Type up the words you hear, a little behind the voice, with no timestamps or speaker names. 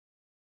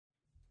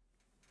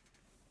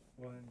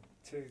One,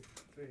 two,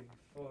 three,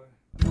 four.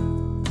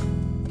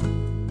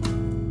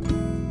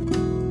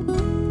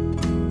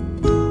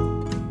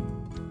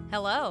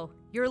 Hello,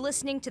 you're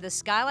listening to the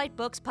Skylight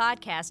Books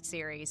podcast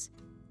series.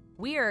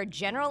 We are a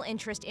general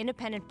interest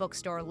independent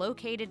bookstore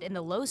located in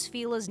the Los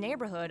Feliz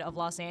neighborhood of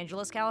Los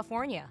Angeles,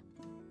 California.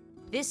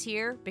 This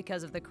year,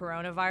 because of the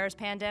coronavirus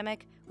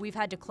pandemic, we've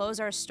had to close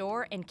our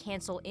store and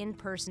cancel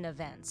in-person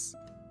events.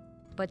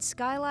 But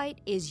Skylight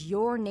is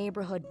your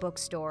neighborhood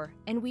bookstore,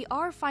 and we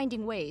are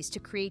finding ways to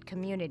create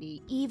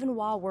community even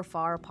while we're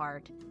far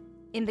apart.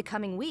 In the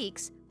coming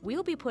weeks,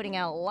 we'll be putting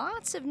out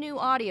lots of new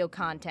audio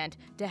content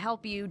to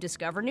help you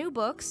discover new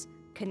books,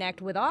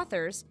 connect with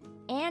authors,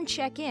 and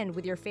check in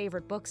with your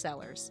favorite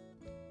booksellers.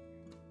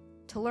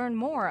 To learn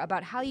more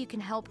about how you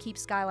can help keep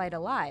Skylight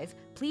alive,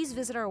 please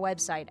visit our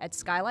website at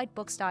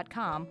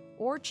skylightbooks.com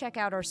or check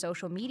out our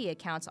social media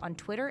accounts on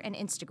Twitter and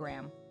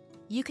Instagram.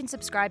 You can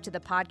subscribe to the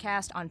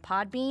podcast on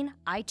Podbean,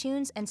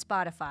 iTunes, and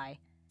Spotify.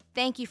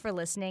 Thank you for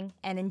listening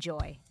and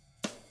enjoy.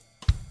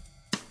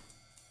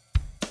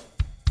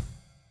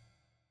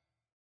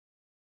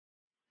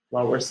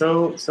 Well, we're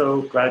so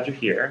glad you're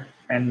here,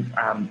 and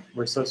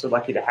we're so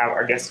lucky to have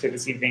our guest here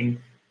this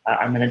evening.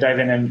 I'm going to dive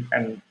in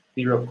and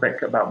be real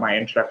quick about my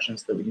introduction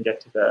so that we can get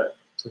to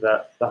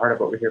the heart of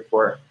what we're here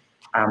for.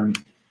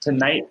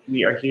 Tonight,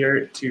 we are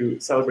here to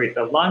celebrate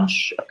the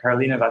launch of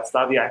Karolina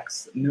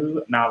Wacławiak's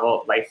new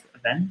novel, Life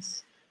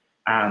Events.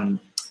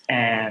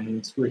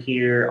 And we're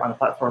here on a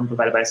platform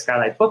provided by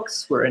Skylight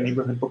Books. We're a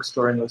neighborhood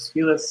bookstore in Los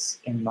Feliz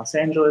in Los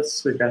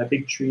Angeles. We've got a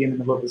big tree in the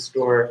middle of the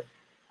store.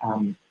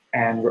 And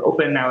we're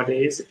open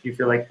nowadays. If you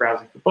feel like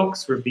browsing for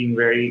books, we're being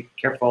very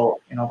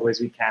careful in all the ways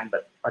we can,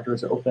 but our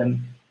doors are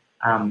open.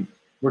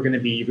 We're going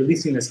to be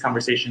releasing this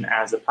conversation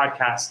as a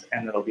podcast,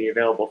 and it'll be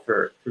available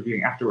for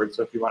viewing afterwards.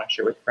 So if you want to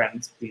share with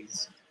friends,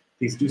 please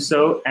do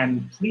so.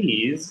 And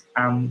please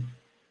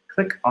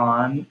click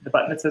on the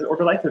button that says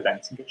Order Life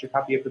Events and get your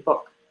copy of the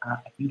book. I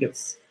think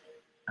it's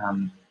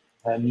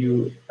a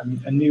new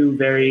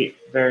very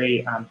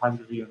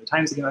positive review in the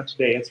Times came out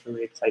today. It's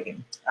really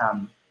exciting.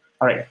 All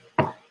right,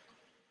 I'm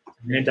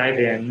going to dive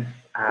in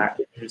and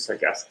introduce our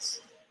guests.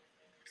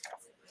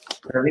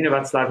 Karolina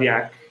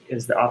Wacławiak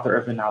is the author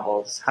of the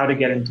novels How to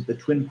Get Into the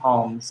Twin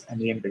Palms and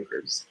The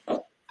Invaders.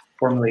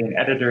 Formerly an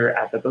editor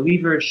at The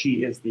Believer,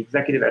 she is the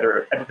executive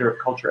editor of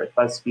culture at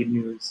BuzzFeed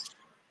News.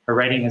 Her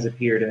writing has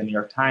appeared in the New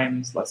York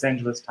Times, Los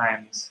Angeles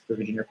Times, the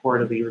Virginia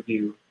Quarterly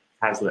Review,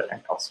 Hazlitt,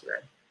 and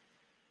elsewhere.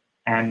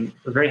 And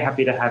we're very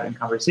happy to have in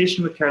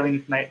conversation with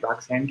Karolina tonight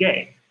Roxane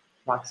Gay.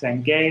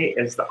 Roxane Gay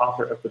is the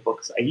author of the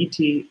books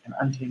Ayiti and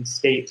Untamed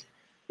State,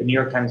 the New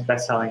York Times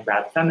bestselling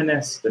Bad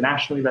Feminist, the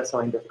nationally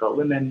bestselling Difficult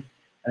Women,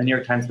 and the New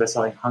York Times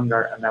bestselling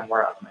Hunger, a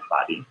Memoir of My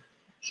Body.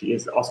 She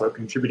is also a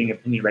contributing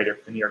opinion writer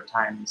for the New York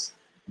Times.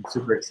 I'm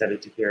super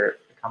excited to hear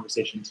the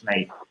conversation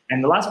tonight.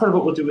 And the last part of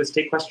what we'll do is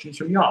take questions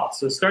from y'all.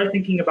 So start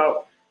thinking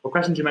about what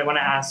questions you might want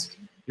to ask.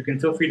 You can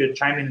feel free to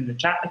chime in the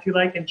chat if you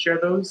like and share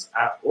those.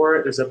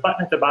 Or there's a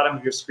button at the bottom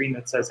of your screen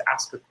that says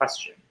Ask a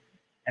Question.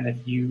 And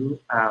if you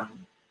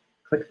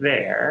click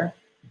there,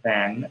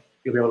 then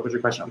you'll be able to put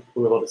your question up.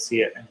 We'll be able to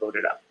see it and load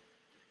it up.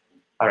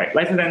 All right,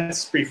 Life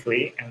Events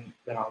briefly, and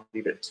then I'll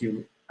leave it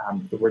to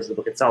the words of the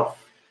book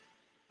itself.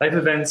 Life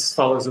Events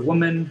follows a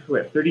woman who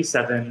at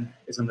 37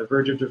 is on the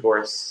verge of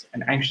divorce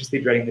and anxiously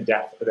dreading the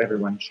death of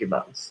everyone she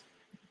loves.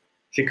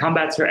 She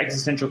combats her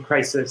existential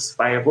crisis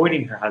by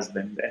avoiding her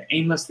husband and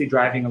aimlessly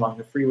driving along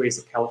the freeways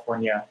of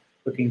California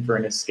looking for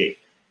an escape,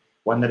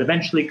 one that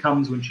eventually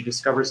comes when she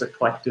discovers a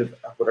collective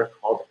of what are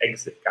called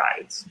exit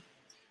guides.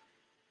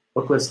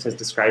 Booklist has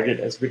described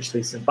it as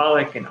richly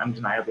symbolic and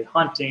undeniably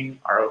haunting.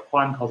 R.O.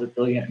 Kwon calls it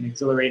brilliant and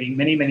exhilarating.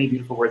 Many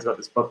beautiful words about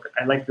this book.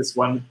 I like this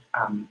one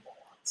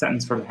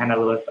sentence from Hannah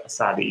Lilith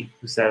Asadi,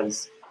 who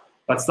says,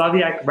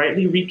 Wacławiak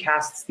rightly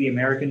recasts the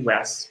American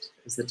West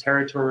as the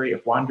territory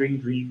of wandering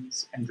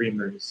dreams and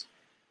dreamers,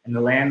 and the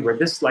land where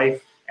this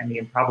life and the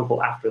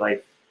improbable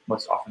afterlife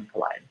most often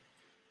collide.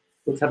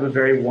 Let's have a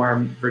very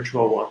warm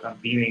virtual welcome,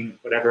 beaming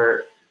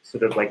whatever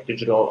sort of like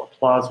digital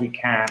applause we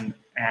can,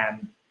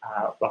 and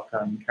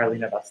welcome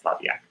Karolina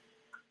Wacławiak.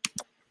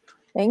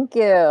 Thank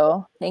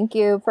you. Thank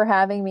you for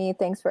having me.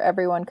 Thanks for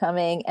everyone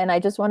coming. And I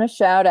just want to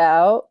shout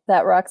out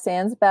that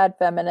Roxane's Bad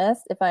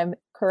Feminist, if I'm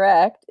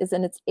correct, is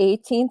in its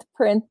 18th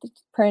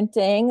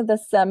printing, the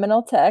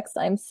seminal text.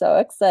 I'm so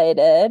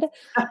excited.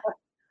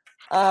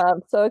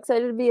 So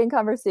excited to be in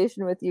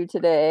conversation with you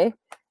today.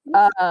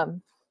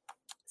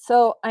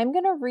 So I'm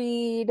going to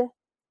read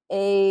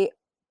a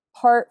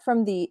part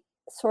from the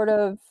sort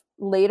of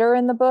later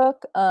in the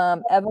book.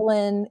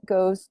 Evelyn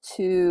goes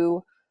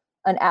to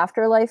an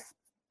afterlife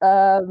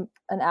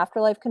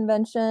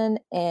convention,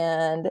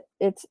 and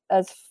it's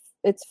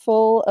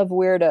full of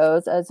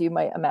weirdos, as you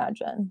might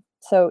imagine.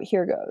 So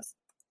here goes.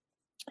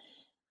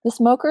 The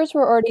smokers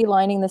were already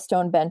lining the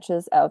stone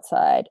benches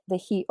outside, the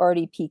heat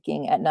already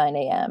peaking at 9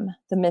 a.m.,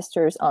 the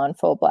misters on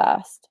full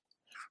blast.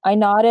 I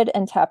nodded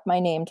and tapped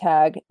my name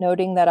tag,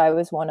 noting that I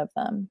was one of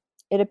them.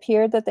 It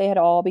appeared that they had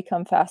all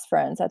become fast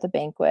friends at the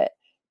banquet,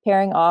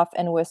 pairing off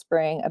and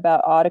whispering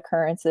about odd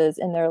occurrences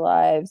in their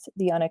lives,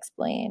 the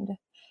unexplained.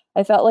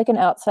 I felt like an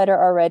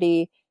outsider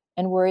already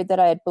and worried that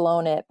I had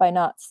blown it by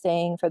not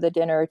staying for the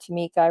dinner to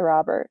meet Guy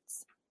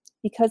Roberts.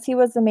 Because he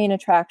was the main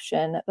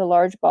attraction, the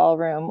large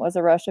ballroom was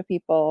a rush of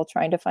people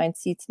trying to find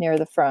seats near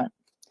the front.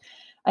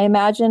 I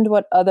imagined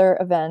what other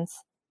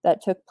events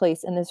that took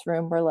place in this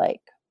room were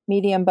like: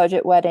 medium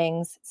budget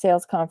weddings,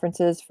 sales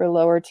conferences for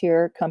lower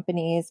tier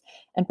companies,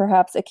 and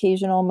perhaps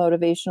occasional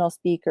motivational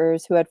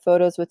speakers who had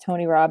photos with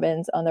Tony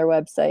Robbins on their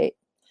website.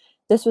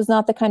 This was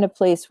not the kind of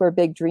place where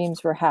big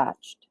dreams were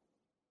hatched.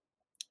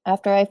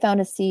 After I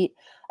found a seat,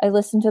 I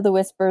listened to the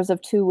whispers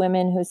of two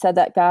women who said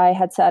that Guy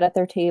had sat at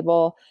their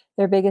table,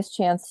 their biggest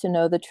chance to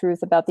know the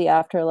truth about the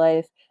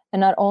afterlife. And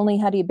not only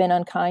had he been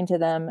unkind to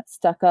them,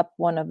 stuck up,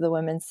 one of the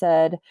women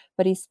said,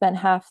 but he spent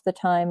half the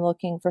time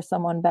looking for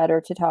someone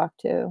better to talk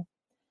to.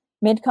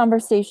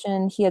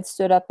 Mid-conversation, he had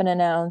stood up and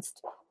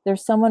announced,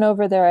 "There's someone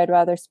over there I'd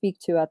rather speak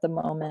to at the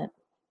moment."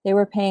 They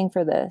were paying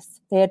for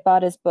this. They had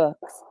bought his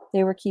books.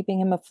 They were keeping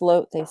him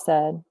afloat, they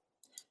said.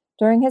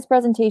 During his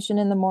presentation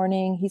in the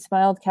morning, he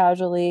smiled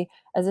casually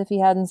as if he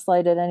hadn't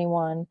slighted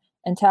anyone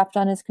and tapped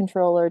on his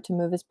controller to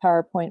move his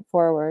PowerPoint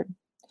forward.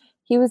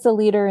 He was a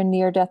leader in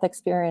near-death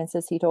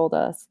experiences, he told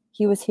us.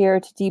 He was here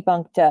to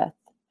debunk death.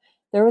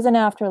 There was an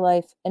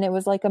afterlife, and it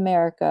was like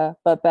America,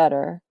 but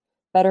better.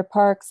 Better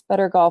parks,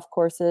 better golf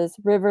courses,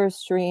 rivers,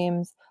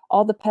 streams,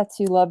 all the pets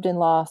you loved and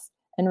lost,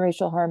 and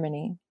racial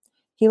harmony.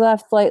 He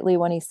laughed lightly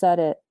when he said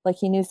it, like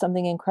he knew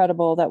something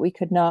incredible that we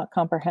could not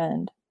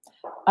comprehend.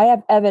 "I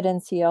have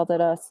evidence," he yelled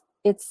at us.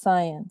 "It's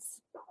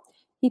science."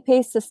 He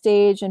paced the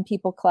stage and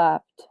people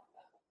clapped.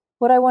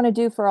 "What I want to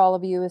do for all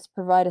of you is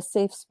provide a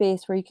safe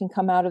space where you can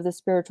come out of the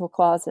spiritual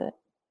closet."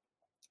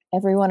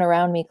 Everyone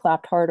around me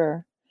clapped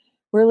harder.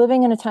 We're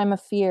living in a time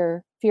of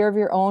fear of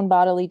your own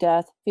bodily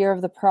death, fear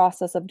of the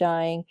process of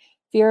dying,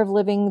 fear of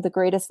living the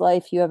greatest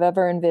life you have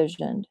ever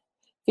envisioned,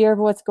 fear of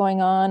what's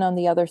going on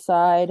the other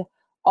side.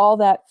 All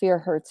that fear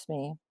hurts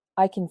me.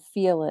 I can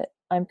feel it.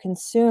 I'm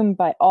consumed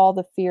by all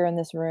the fear in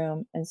this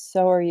room, and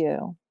so are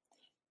you.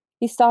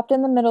 He stopped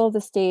in the middle of the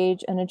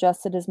stage and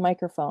adjusted his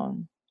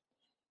microphone.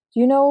 "Do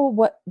you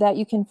know that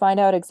you can find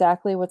out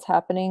exactly what's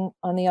happening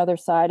on the other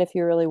side if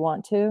you really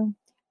want to?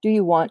 Do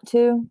you want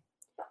to?"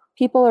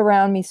 People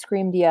around me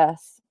screamed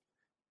yes.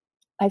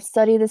 I've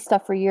studied this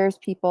stuff for years,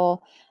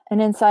 people,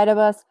 and inside of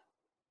us,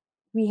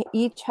 we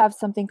each have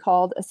something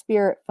called a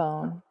spirit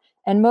phone,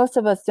 and most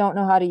of us don't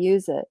know how to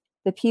use it.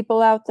 The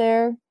people out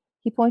there,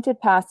 he pointed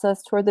past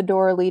us toward the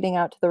door leading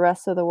out to the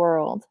rest of the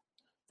world.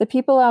 The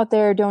people out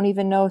there don't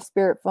even know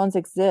spirit phones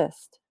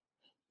exist.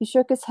 He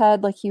shook his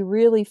head like he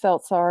really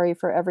felt sorry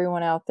for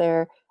everyone out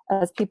there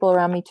as people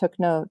around me took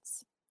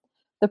notes.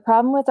 The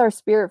problem with our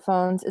spirit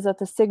phones is that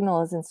the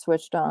signal isn't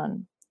switched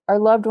on. Our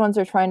loved ones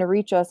are trying to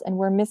reach us and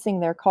we're missing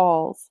their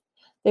calls.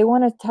 They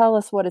want to tell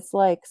us what it's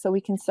like so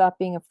we can stop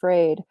being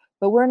afraid,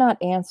 but we're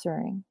not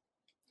answering.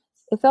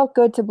 It felt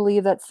good to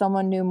believe that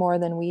someone knew more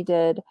than we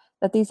did,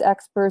 that these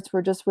experts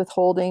were just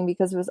withholding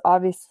because it was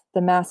obvious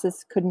the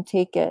masses couldn't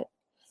take it.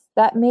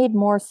 That made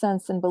more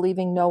sense than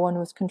believing no one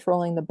was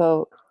controlling the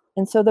boat.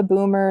 And so the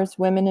boomers,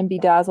 women in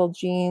bedazzled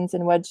jeans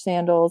and wedge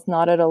sandals,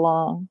 nodded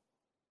along.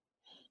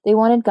 They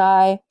wanted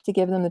Guy to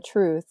give them the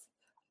truth.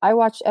 I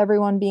watched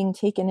everyone being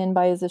taken in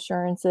by his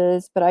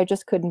assurances, but I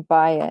just couldn't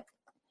buy it.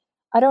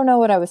 I don't know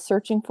what I was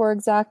searching for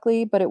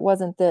exactly, but it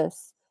wasn't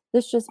this.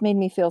 This just made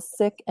me feel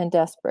sick and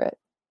desperate.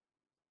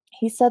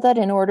 He said that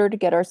in order to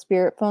get our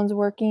spirit phones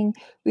working,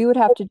 we would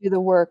have to do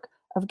the work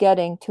of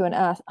getting to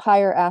an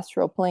higher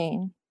astral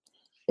plane.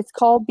 It's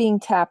called being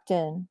tapped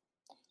in.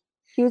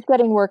 He was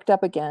getting worked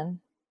up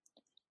again.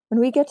 When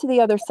we get to the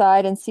other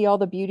side and see all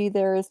the beauty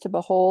there is to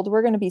behold,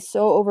 we're going to be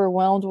so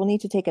overwhelmed we'll need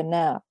to take a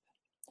nap.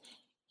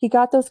 He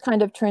got those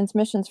kind of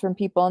transmissions from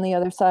people on the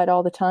other side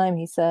all the time,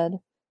 he said.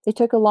 They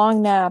took a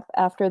long nap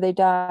after they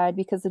died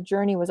because the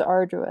journey was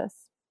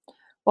arduous.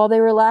 While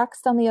they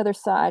relaxed on the other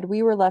side,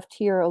 we were left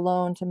here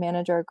alone to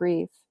manage our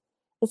grief.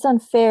 "It's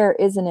unfair,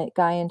 isn't it?"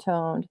 Guy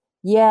intoned.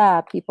 "Yeah,"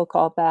 people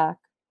called back.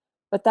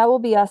 "But that will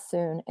be us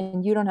soon,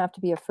 and you don't have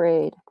to be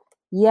afraid."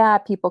 "Yeah,"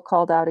 people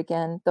called out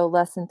again, though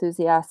less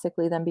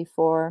enthusiastically than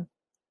before.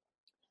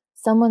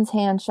 Someone's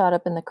hand shot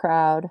up in the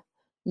crowd.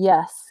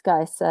 "Yes,"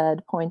 Guy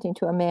said, pointing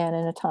to a man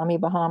in a Tommy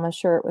Bahama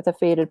shirt with a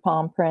faded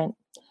palm print.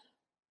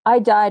 "I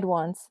died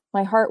once.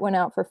 My heart went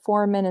out for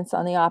 4 minutes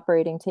on the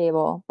operating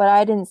table, but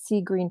I didn't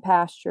see green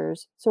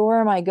pastures. So where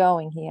am I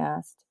going?" he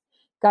asked.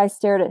 Guy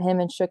stared at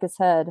him and shook his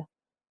head.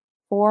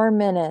 4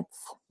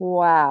 minutes.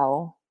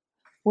 Wow.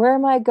 "Where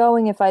am I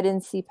going if I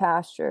didn't see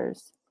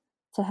pastures?"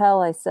 "To hell,"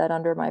 I said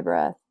under my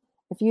breath.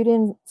 "If you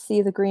didn't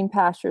see the green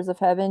pastures of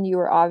heaven, you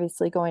were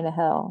obviously going to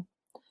hell."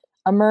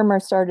 A murmur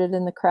started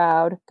in the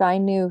crowd. Guy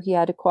knew he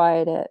had to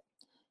quiet it.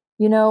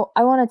 "You know,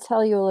 I want to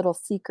tell you a little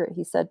secret,"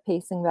 he said,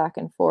 pacing back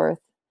and forth.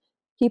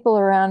 People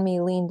around me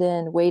leaned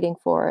in, waiting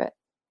for it.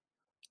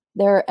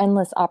 "There are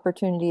endless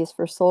opportunities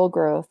for soul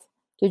growth.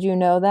 Did you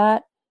know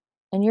that?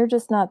 And you're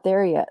just not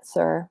there yet,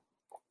 sir."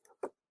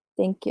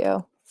 Thank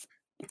you.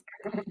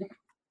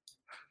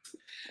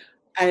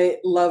 I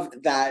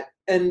loved that.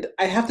 And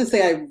I have to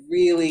say, I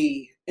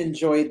really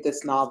enjoyed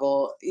this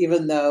novel,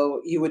 even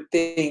though you would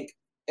think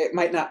it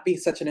might not be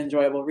such an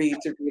enjoyable read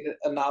to read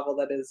a novel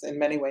that is in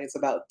many ways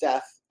about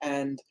death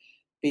and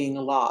being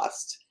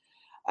lost.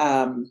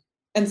 And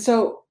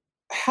so,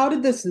 how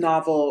did this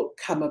novel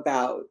come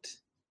about?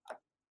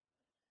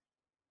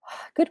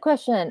 Good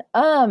question.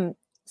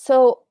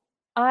 So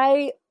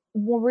I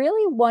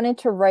really wanted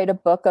to write a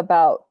book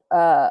about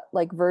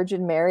like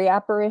Virgin Mary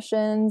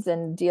apparitions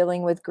and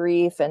dealing with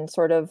grief and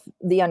sort of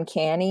the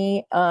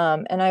uncanny.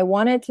 And I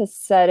wanted to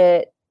set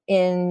it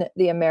in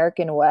the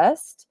American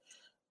West.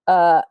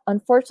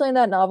 Unfortunately,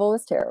 that novel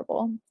was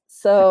terrible.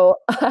 So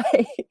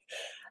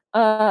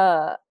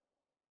uh,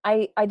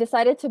 I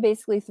decided to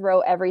basically throw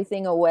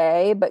everything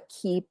away, but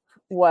keep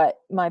what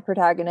my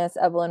protagonist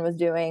Evelyn was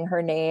doing,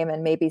 her name,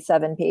 and maybe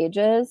 7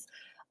 pages.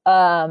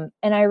 And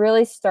I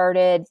really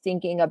started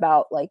thinking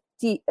about like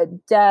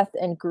death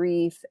and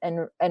grief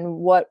and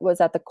what was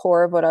at the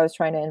core of what I was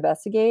trying to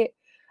investigate.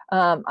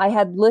 I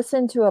had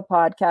listened to a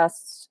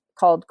podcast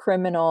called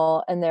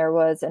Criminal, and there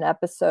was an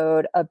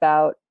episode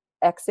about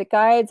exit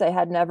guides. I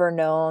had never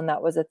known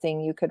that was a thing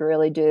you could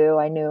really do.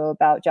 I knew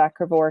about Jack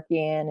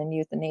Kevorkian and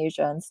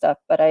euthanasia and stuff,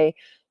 but I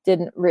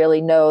didn't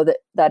really know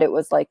that it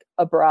was like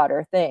a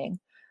broader thing.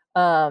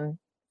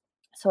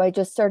 So I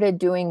just started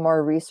doing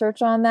more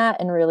research on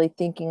that and really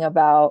thinking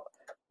about,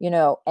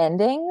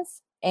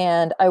 endings.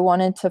 And I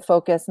wanted to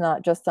focus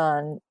not just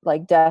on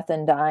like death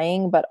and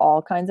dying, but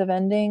all kinds of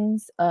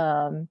endings.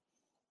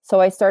 So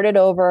I started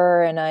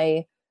over and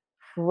I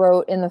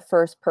wrote in the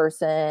first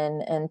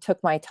person and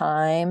took my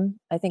time.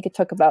 I think it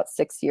took about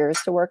 6 years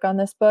to work on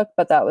this book,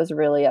 but that was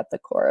really at the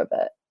core of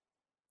it.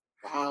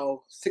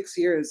 Wow, 6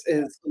 years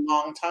is a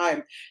long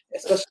time,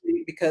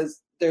 especially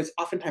because there's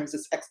oftentimes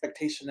this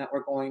expectation that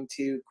we're going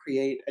to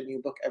create a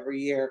new book every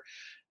year.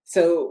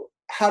 So,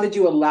 how did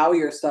you allow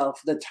yourself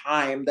the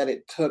time that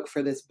it took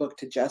for this book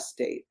to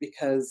gestate?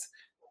 Because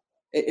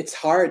it's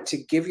hard to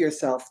give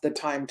yourself the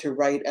time to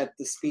write at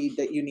the speed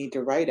that you need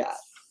to write at.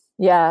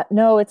 Yeah,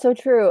 no, it's so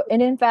true.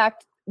 And in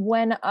fact,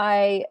 when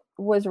I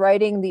was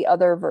writing the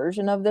other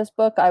version of this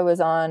book, I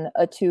was on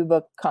a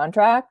 2-book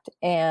contract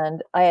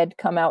and I had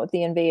come out with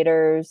The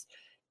Invaders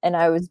and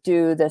I was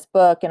due this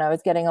book and I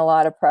was getting a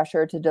lot of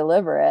pressure to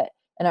deliver it.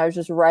 And I was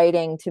just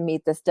writing to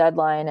meet this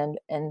deadline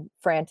and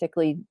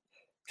frantically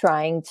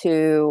trying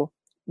to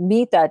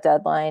meet that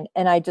deadline.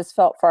 And I just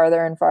felt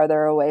farther and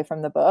farther away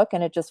from the book.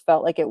 And it just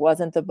felt like it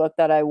wasn't the book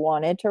that I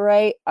wanted to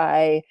write.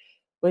 I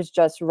was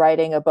just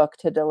writing a book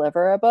to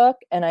deliver a book.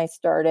 And I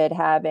started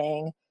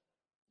having,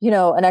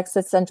 an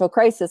existential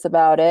crisis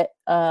about it,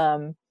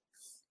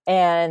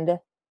 and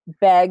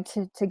begged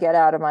to get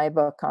out of my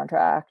book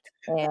contract.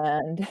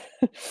 And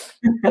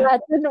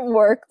that didn't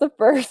work the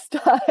first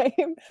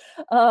time.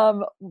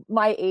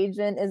 My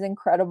agent is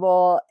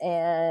incredible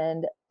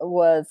and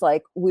was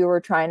like, we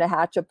were trying to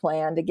hatch a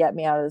plan to get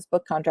me out of this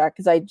book contract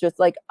because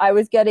I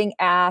was getting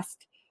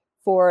asked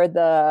for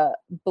the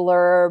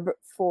blurb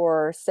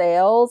for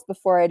sales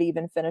before I'd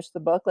even finished the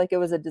book. Like it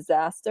was a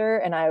disaster.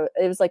 And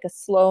it was like a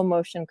slow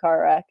motion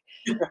car wreck.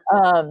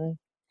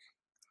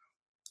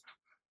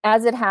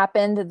 As it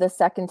happened, the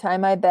second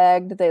time I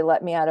begged, they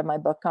let me out of my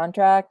book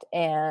contract,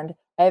 and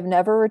I've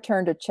never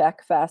returned a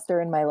check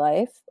faster in my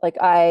life. Like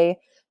I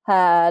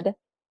had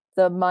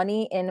the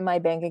money in my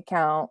bank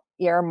account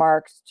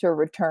earmarked to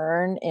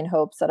return in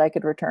hopes that I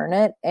could return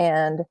it.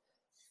 And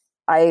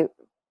I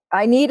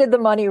needed the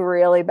money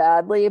really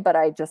badly, but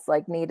I just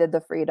like needed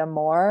the freedom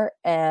more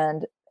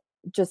and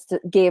just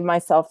gave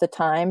myself the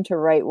time to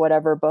write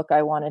whatever book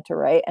I wanted to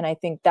write. And I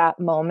think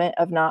that moment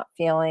of not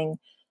feeling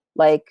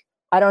like,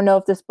 I don't know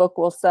if this book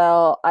will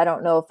sell, I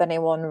don't know if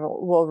anyone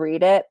will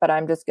read it, but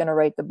I'm just going to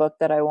write the book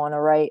that I want to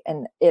write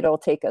and it'll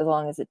take as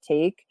long as it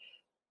take,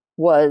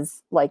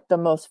 was like the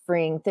most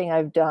freeing thing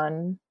I've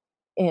done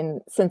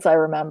since I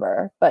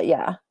remember. But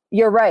yeah,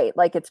 you're right.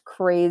 Like it's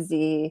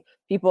crazy.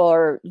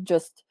 People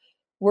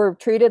we're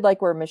treated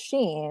like we're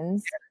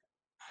machines,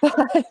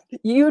 but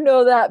you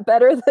know that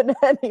better than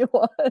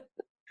anyone.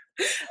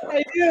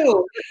 I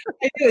do.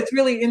 It's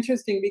really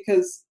interesting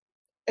because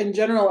in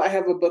general, I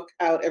have a book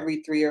out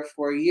every 3 or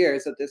 4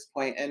 years at this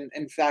point. And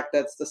in fact,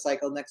 that's the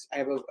cycle I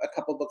have a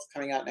couple books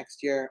coming out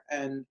next year.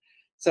 And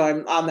so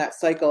I'm on that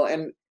cycle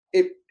and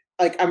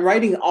I'm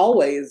writing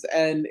always.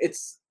 And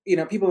it's,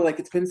 people are like,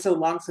 it's been so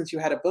long since you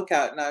had a book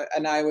out.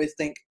 And I always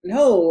think,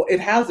 no, it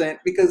hasn't,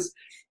 because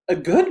a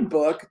good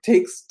book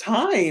takes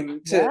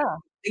time to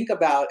think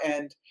about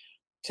and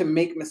to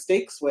make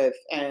mistakes with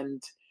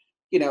and,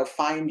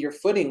 find your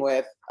footing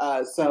with.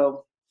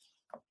 So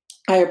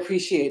I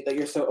appreciate that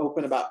you're so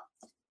open about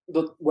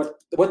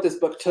what this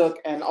book took,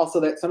 and also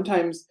that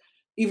sometimes,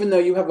 even though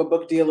you have a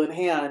book deal in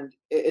hand,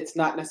 it's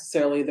not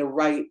necessarily the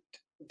right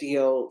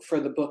deal for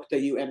the book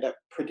that you end up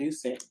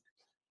producing.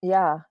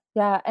 Yeah.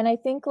 Yeah. And I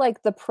think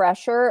like the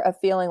pressure of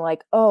feeling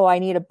like, oh, I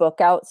need a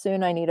book out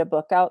soon.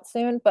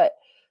 But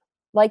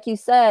like you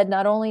said,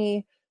 not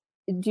only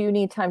do you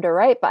need time to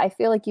write, but I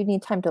feel like you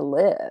need time to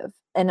live.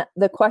 and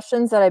the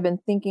questions that I've been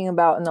thinking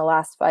about in the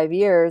last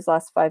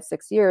 5,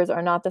 6 years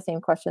are not the same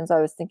questions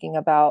I was thinking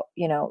about,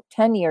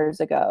 10 years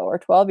ago or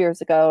 12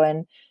 years ago.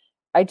 And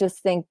I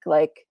just think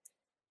like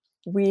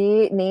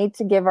we need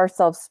to give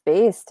ourselves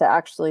space to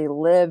actually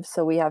live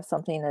so we have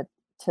something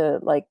to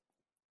like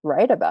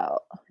write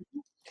about.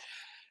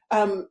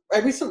 I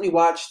recently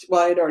watched,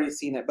 well, I had already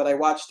seen it, but I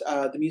watched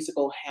the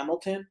musical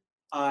Hamilton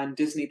on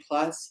Disney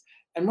Plus.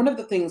 And one of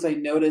the things I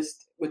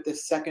noticed with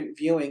this second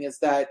viewing is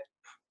that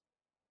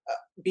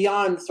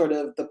beyond sort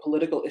of the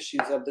political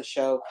issues of the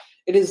show,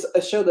 it is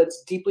a show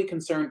that's deeply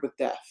concerned with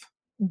death,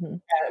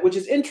 which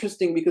is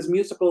interesting because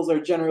musicals are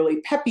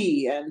generally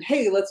peppy and,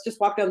 hey, let's just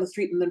walk down the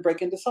street and then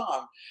break into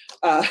song.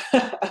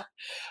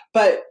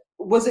 But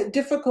was it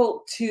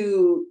difficult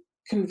to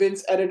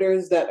convince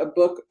editors that a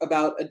book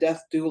about a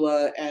death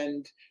doula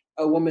and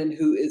a woman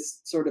who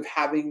is sort of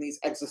having these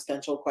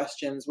existential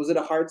questions, was it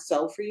a hard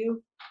sell for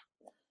you?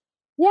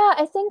 Yeah,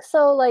 I think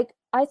so. Like,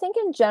 I think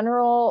in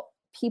general,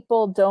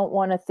 people don't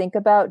want to think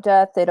about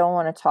death. They don't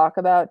want to talk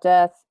about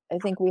death. I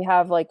think we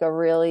have like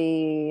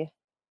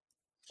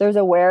there's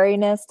a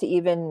wariness to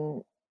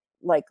even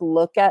like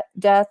look at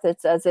death.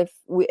 It's as if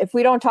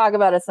we don't talk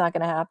about it, it's not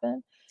going to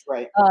happen.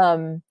 Right.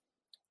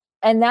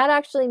 And that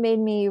actually made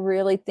me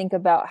really think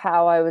about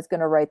how I was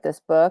going to write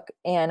this book.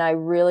 And I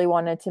really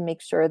wanted to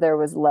make sure there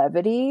was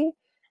levity.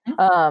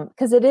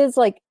 Because it is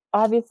like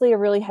obviously a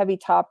really heavy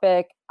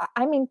topic.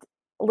 I mean,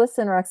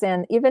 listen,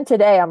 Roxanne, even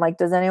today, I'm like,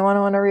 does anyone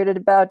want to read it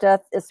about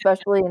death,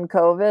 especially in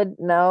COVID?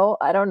 No,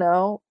 I don't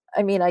know.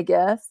 I mean, I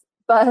guess,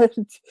 but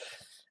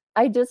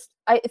I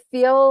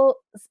feel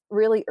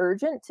really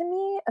urgent to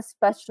me,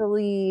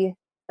 especially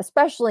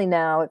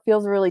now. It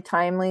feels really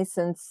timely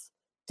since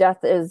death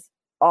is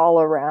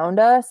all around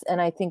us.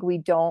 And I think we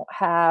don't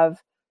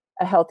have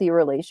a healthy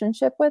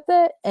relationship with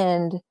it.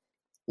 And,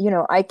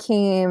 I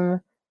came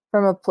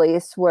from a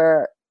place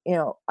where,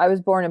 I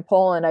was born in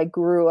Poland. I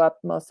grew up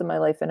most of my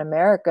life in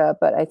America,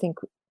 but I think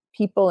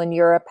people in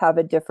Europe have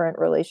a different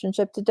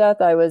relationship to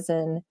death. I was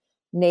in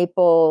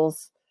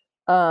Naples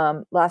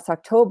last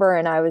October,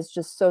 and I was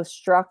just so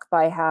struck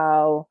by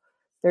how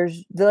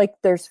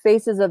there's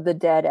faces of the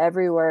dead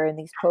everywhere in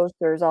these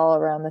posters all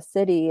around the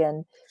city.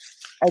 And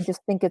I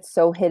just think it's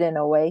so hidden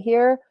away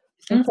here.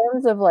 In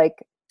terms of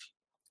like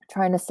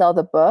trying to sell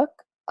the book,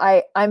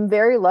 I'm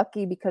very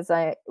lucky because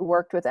I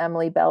worked with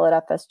Emily Bell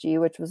at FSG,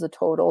 which was a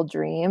total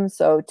dream.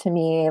 So to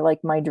me,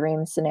 like my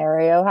dream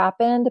scenario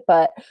happened,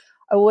 but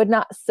I would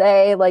not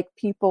say like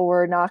people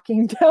were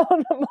knocking down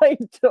on my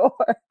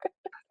door.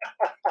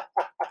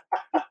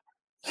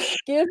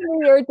 Give me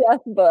your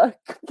death book,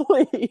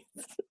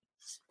 please.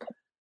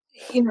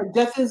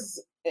 Death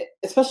is,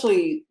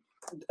 especially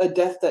a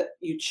death that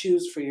you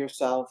choose for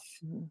yourself,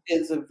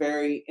 is a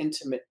very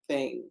intimate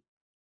thing.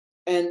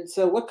 And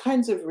so what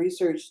kinds of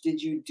research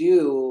did you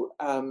do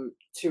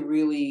to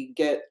really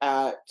get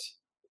at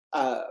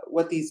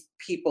what these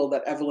people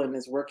that Evelyn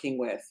is working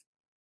with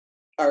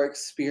are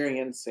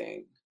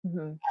experiencing?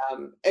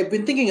 I've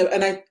been thinking of,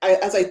 and I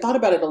as I thought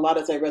about it a lot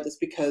as I read this,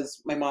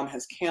 because my mom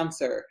has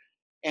cancer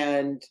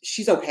and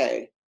she's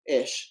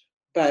okay-ish,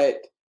 but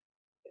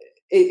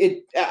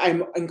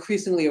I'm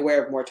increasingly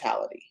aware of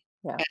mortality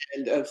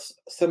and of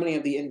so many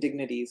of the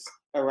indignities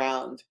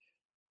around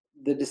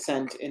the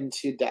descent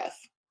into death,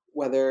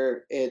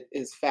 whether it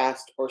is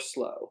fast or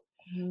slow.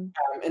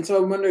 And so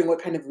I'm wondering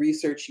what kind of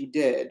research you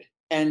did,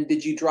 and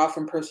did you draw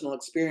from personal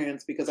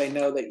experience? Because I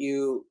know that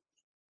you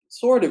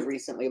sort of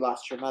recently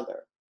lost your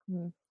mother.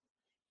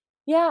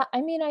 Yeah,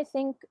 I mean, I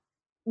think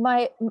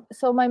my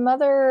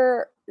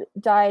mother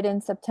died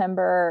in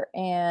September,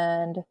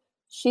 and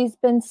she had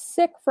been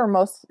sick for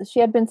most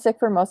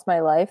of my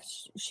life.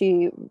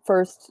 She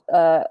first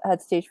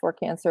had stage 4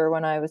 cancer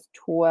when I was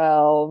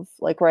 12,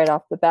 like right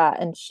off the bat,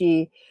 and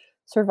she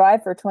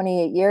survived for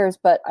 28 years.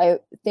 But I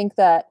think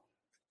that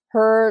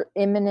her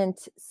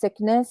imminent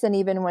sickness, and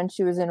even when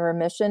she was in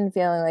remission,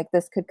 feeling like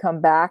this could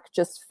come back,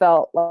 just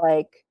felt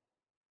like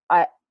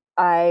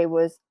I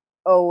was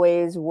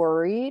always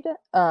worried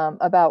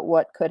about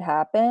what could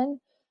happen.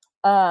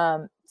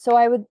 So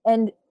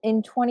and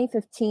in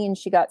 2015,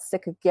 she got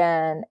sick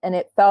again, and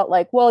it felt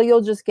like, well,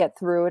 you'll just get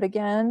through it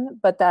again,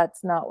 but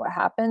that's not what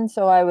happened.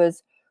 So I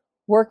was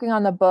working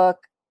on the book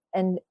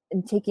and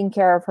taking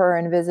care of her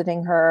and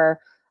visiting her.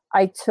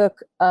 I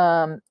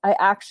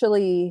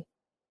actually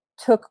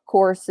took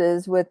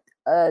courses with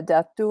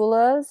death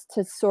doulas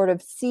to sort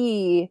of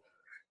see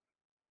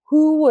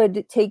who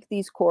would take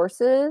these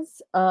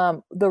courses,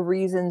 the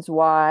reasons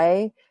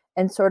why,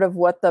 and sort of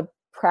what the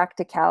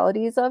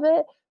practicalities of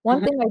it.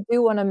 One thing I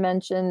do want to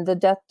mention, the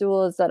death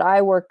doulas that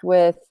I worked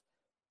with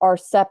are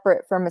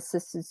separate from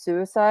assisted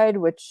suicide,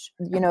 which,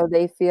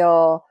 they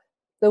feel,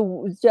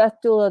 the death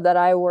doula that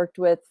I worked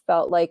with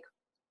felt like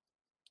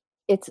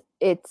it's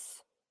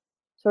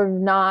sort of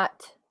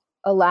not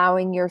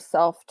allowing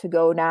yourself to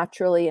go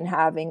naturally and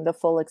having the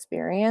full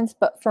experience.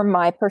 But from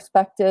my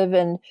perspective,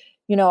 and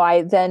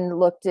I then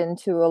looked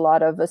into a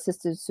lot of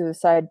assisted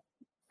suicide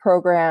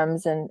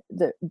programs and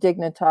the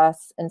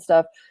Dignitas and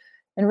stuff,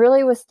 and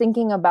really was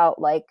thinking about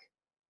like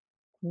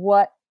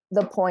what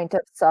the point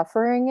of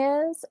suffering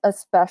is,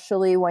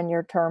 especially when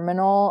you're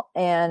terminal,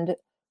 and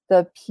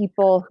the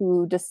people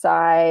who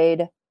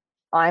decide,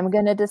 I'm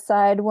going to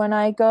decide when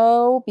I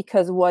go,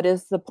 because what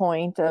is the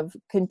point of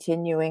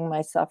continuing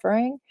my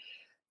suffering?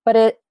 But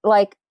it,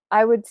 like,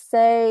 I would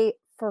say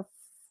for,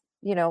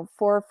 4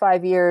 or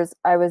 5 years,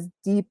 I was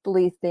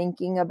deeply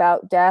thinking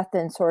about death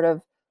and sort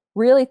of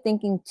really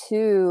thinking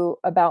too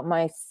about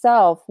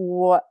myself,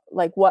 what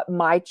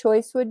my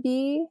choice would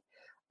be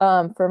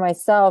for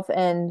myself.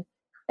 And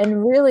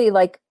really,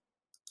 like,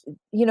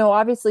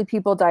 obviously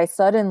people die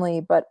suddenly,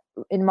 but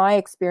in my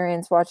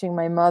experience watching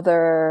my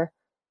mother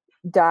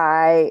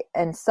die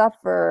and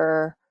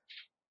suffer,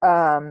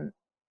 um,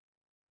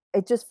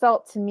 it just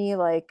felt to me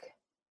like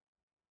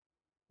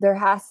there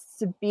has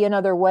to be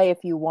another way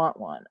if you want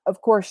one.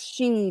 Of course,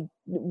 she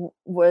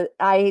was.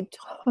 I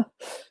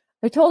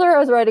told her I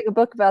was writing a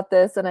book about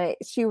this, and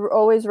she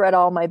always read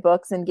all my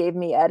books and gave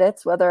me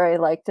edits, whether I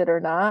liked it or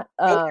not.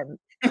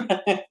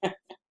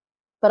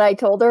 But I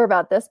told her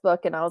about this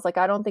book, and I was like,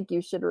 I don't think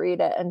you should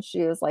read it. And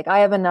she was like,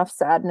 I have enough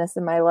sadness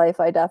in my life.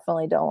 I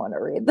definitely don't want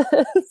to read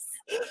this.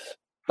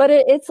 But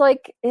it's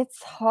like,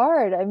 it's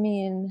hard. I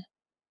mean,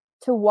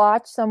 to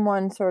watch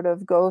someone sort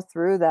of go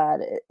through that.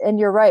 And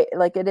you're right,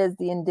 like, it is,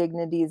 the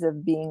indignities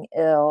of being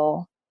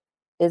ill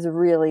is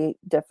really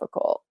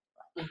difficult.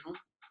 Mhm.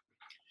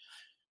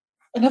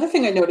 Another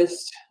thing I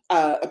noticed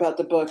about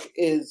the book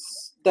is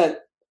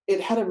that it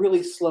had a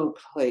really slow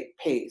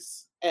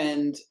pace.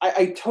 And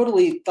I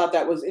totally thought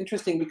that was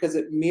interesting because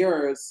it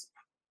mirrors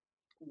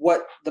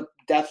what the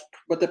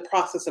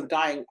process of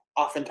dying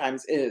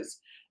oftentimes is.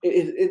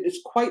 It is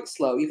quite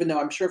slow, even though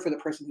I'm sure for the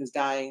person who's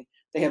dying,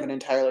 they have an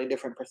entirely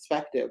different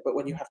perspective. But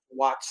when you have to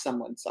watch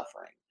someone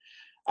suffering,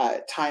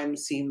 time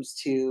seems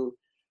to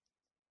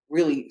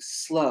really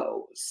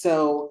slow.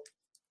 So,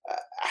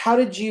 how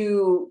did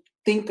you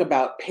think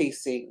about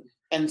pacing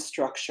and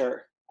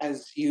structure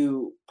as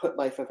you put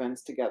life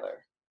events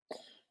together?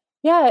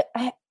 Yeah,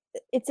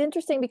 it's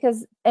interesting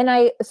because, and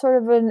I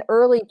sort of, an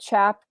early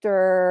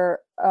chapter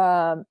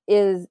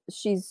is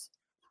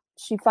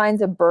she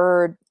finds a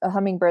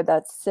hummingbird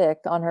that's sick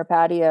on her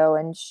patio,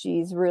 and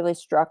she's really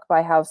struck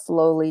by how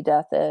slowly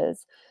death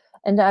is.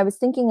 And I was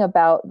thinking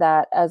about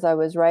that as I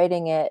was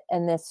writing it,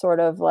 and this sort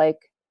of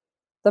like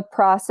the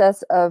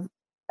process of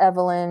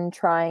Evelyn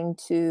trying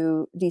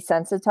to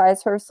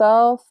desensitize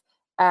herself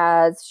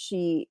as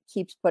she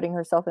keeps putting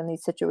herself in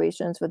these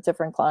situations with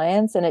different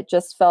clients. And it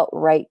just felt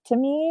right to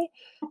me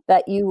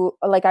that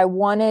I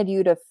wanted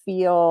you to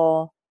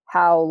feel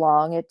how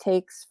long it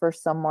takes for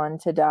someone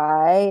to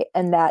die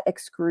and that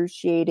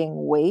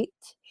excruciating wait.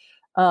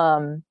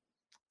 And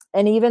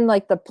even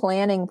like the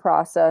planning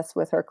process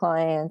with her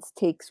clients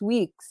takes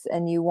weeks,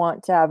 and you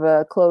want to have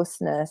a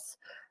closeness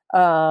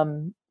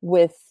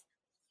with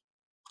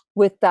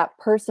that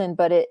person.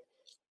 But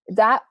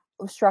that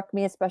struck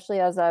me, especially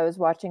as I was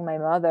watching my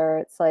mother.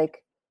 It's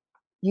like,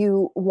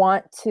 you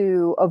want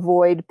to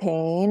avoid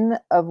pain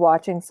of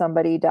watching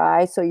somebody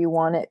die, so you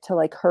want it to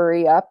like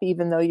hurry up,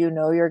 even though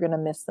you're going to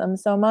miss them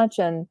so much.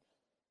 And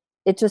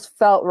it just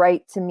felt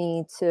right to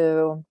me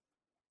to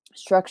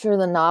structure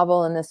the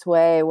novel in this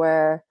way,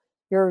 where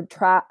you're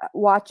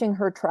watching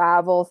her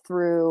travel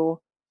through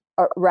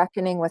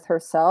reckoning with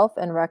herself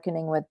and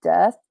reckoning with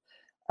death.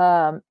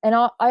 And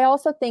I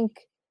also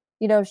think,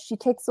 she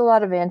takes a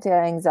lot of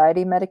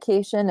anti-anxiety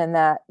medication, and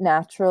that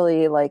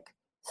naturally like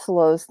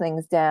slows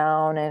things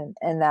down,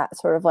 and that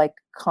sort of like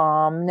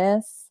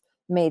calmness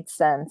made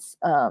sense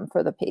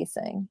for the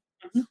pacing.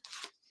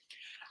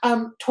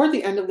 Mhm. Toward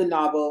the end of the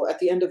novel, at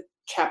the end of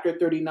chapter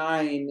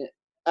 39,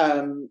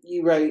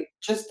 you write,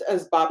 just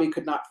as Bobby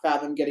could not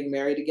fathom getting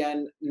married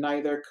again,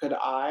 neither could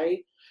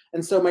I.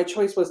 And so my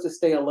choice was to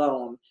stay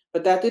alone.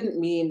 But that didn't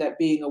mean that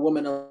being a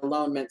woman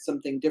alone meant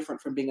something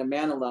different from being a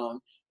man alone.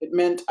 It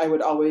meant I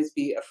would always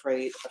be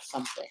afraid of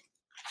something.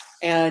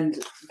 And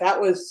that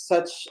was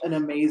such an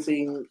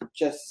amazing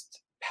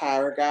just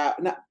paragraph.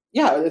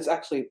 Yeah, it's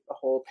actually a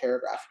whole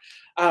paragraph.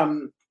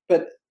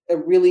 But a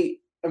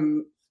really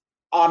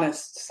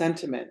honest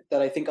sentiment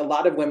that I think a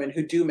lot of women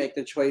who do make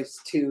the choice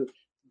to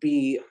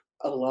be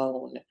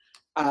alone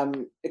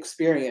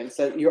experience,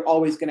 that you're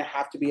always going to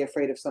have to be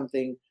afraid of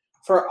something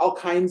for all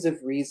kinds of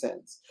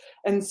reasons.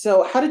 And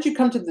so, how did you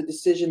come to the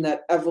decision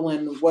that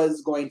Evelyn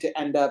was going to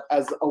end up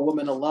as a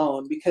woman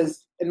alone?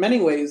 Because in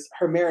many ways,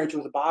 her marriage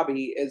with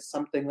Bobby is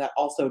something that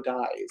also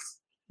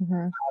dies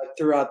Mm-hmm.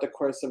 throughout the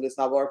course of this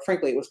novel. Or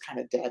frankly, it was kind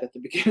of dead at the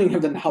beginning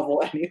of the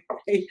novel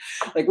anyway.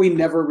 Like, we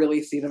never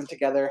really see them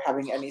together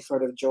having any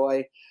sort of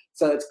joy.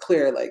 So it's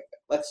clear, like,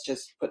 let's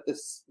just put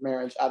this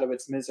marriage out of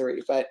its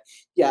misery. But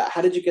yeah,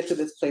 how did you get to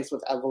this place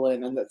with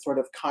Evelyn and that sort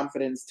of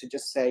confidence to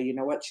just say, you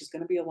know what, she's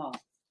going to be alone?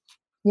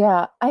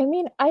 Yeah, I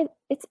mean,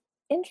 it's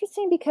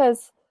interesting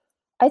because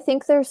I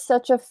think there's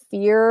such a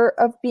fear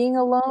of being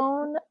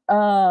alone,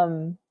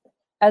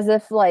 as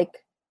if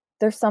like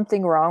there's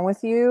something wrong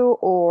with you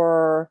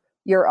or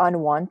you're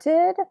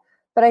unwanted.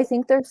 But I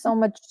think there's so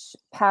much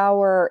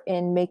power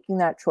in making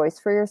that choice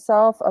for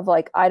yourself of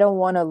like, I don't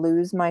want to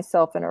lose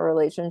myself in a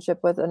relationship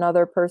with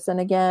another person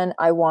again.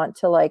 I want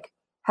to like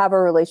have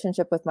a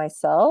relationship with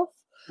myself.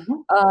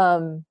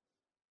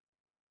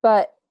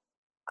 But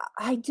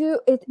I do,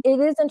 it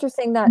is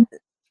interesting that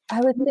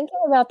I was thinking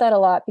about that a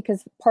lot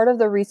because part of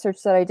the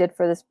research that I did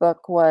for this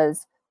book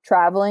was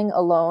traveling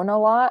alone a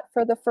lot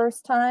for the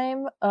first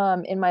time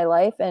in my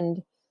life.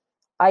 And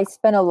I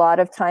spent a lot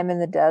of time in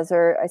the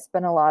desert. I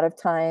spent a lot of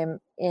time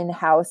in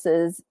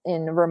houses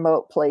in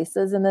remote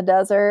places in the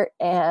desert.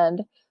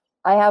 And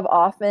I have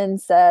often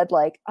said,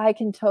 like, I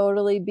can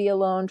totally be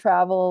alone,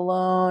 travel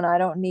alone. I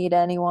don't need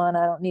anyone.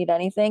 I don't need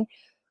anything.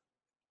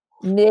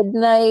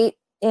 Midnight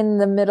in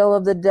the middle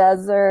of the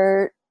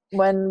desert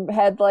when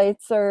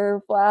headlights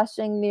are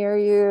flashing near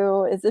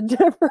you is a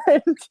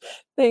different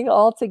thing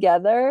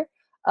altogether.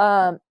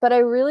 But I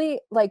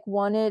really like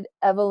wanted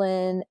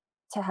Evelyn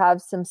to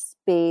have some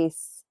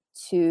space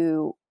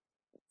to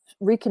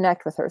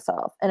reconnect with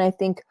herself. And I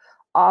think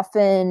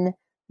often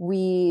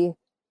we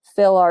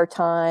fill our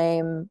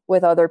time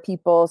with other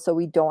people so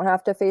we don't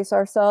have to face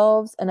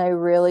ourselves. And I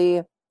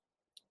really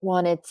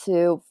wanted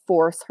to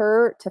force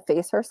her to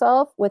face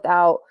herself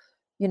without,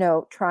 you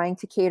know, trying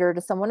to cater to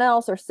someone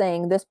else or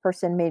saying this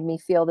person made me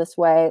feel this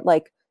way.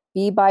 Like,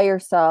 be by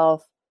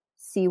yourself,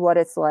 see what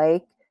it's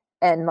like,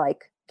 and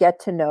like get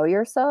to know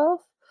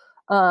yourself.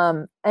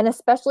 And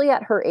especially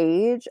at her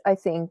age, I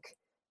think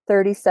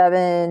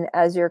 37,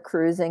 as you're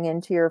cruising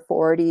into your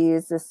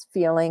 40s, this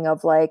feeling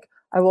of like,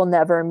 I will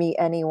never meet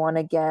anyone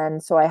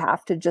again, so I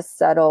have to just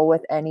settle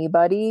with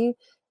anybody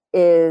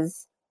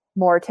is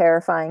more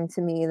terrifying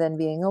to me than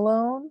being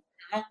alone.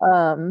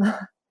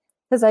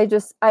 Because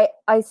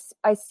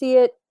I see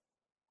it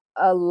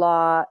a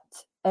lot,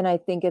 and I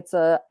think it's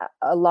a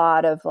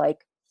lot of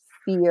like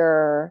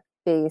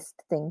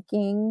fear-based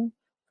thinking,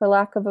 for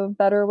lack of a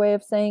better way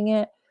of saying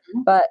it.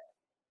 But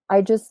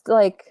I just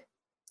like,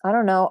 I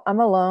don't know,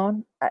 I'm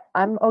alone.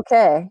 I'm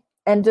okay.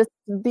 And just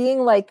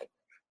being like,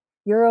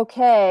 you're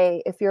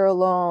okay if you're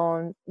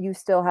alone, you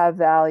still have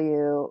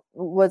value,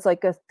 was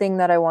like a thing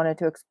that I wanted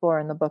to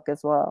explore in the book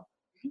as well.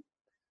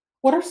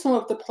 What are some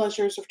of the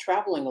pleasures of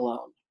traveling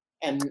alone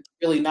and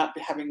really not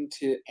having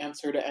to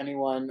answer to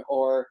anyone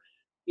or,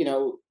 you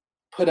know,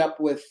 put up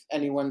with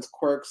anyone's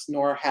quirks,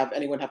 nor have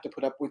anyone have to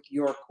put up with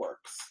your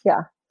quirks?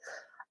 Yeah.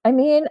 I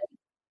mean,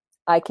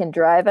 I can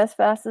drive as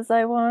fast as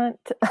I want.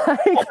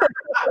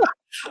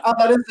 Oh,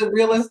 that is the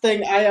realest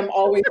thing. I am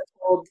always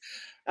told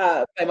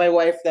by my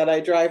wife that I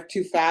drive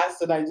too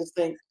fast, and I just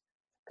think,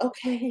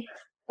 okay,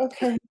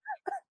 okay.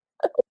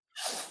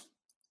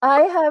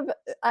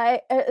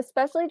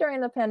 Especially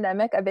during the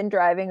pandemic, I've been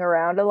driving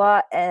around a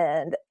lot,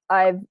 and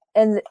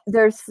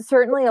there's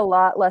certainly a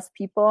lot less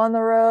people on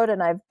the road,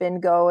 and I've been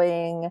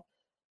going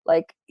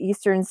like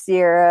Eastern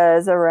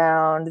Sierras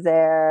around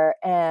there,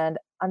 and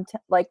I'm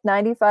like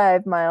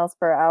 95 miles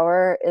per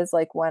hour is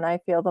like when I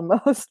feel the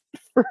most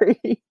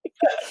free.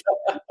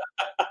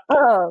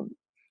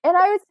 And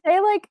I would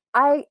say like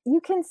you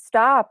can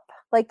stop.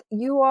 Like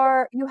you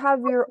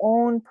have your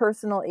own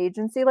personal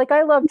agency. Like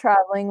I love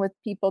traveling with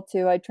people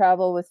too. I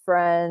travel with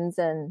friends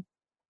and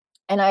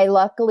I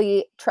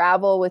luckily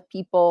travel with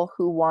people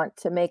who want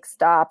to make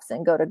stops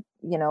and go to,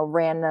 you know,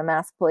 random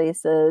ass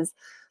places.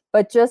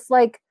 But just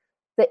like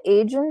the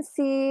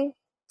agency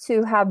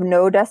to have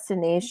no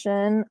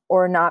destination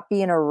or not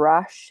be in a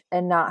rush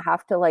and not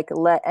have to like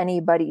let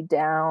anybody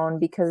down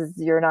because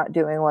you're not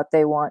doing what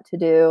they want to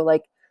do.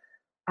 Like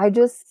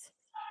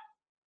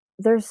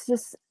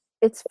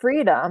it's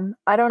freedom.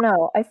 I don't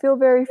know. I feel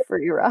very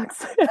free,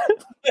 Roxanne.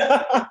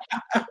 I'm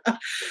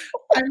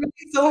really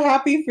so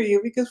happy for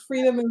you because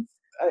freedom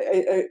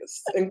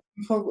is, I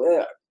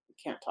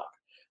can't talk.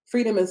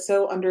 Freedom is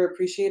so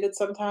underappreciated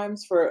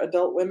sometimes for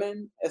adult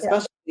women,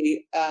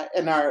 especially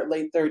in our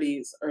late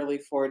 30s, early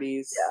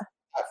 40s.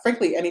 Yeah.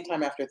 Frankly,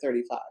 anytime after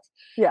 35.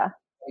 Yeah.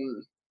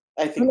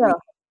 I think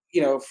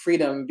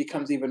freedom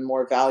becomes even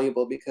more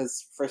valuable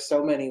because for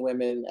so many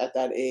women at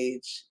that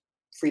age,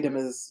 freedom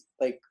is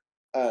like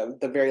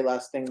the very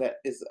last thing that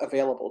is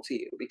available to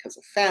you because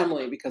of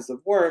family, because of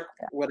work,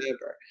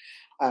 whatever.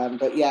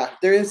 But yeah,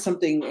 there is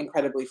something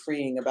incredibly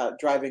freeing about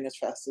driving as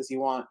fast as you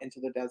want into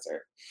the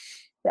desert.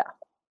 Yeah.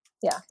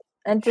 Yeah.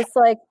 And just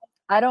like,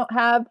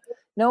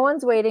 no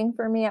one's waiting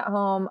for me at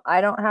home. I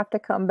don't have to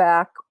come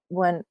back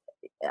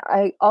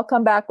I'll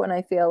come back when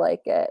I feel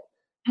like it.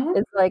 Mm-hmm.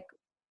 It's like,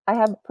 I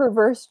have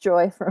perverse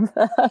joy from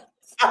that.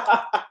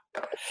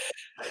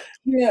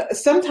 Yeah,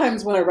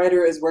 sometimes when a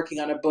writer is working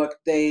on a book,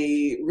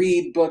 they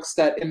read books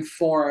that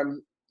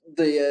inform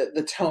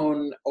the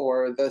tone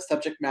or the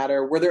subject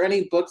matter. Were there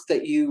any books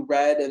that you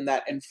read and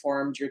that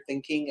informed your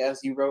thinking as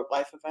you wrote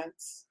Life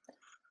Events?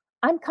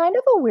 I'm kind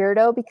of a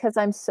weirdo because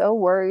I'm so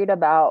worried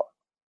about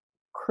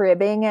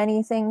cribbing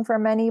anything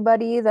from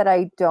anybody that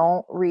I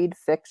don't read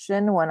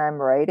fiction when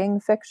I'm writing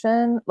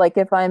fiction. Like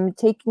if I'm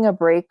taking a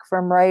break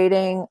from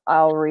writing,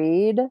 I'll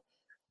read.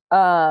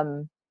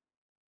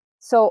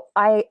 So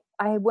I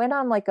went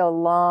on like a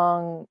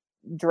long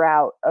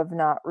drought of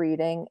not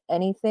reading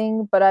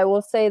anything. But I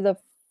will say the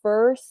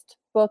first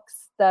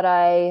books that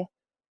I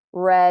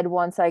read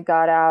once I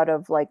got out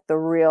of like the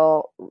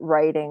real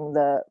writing,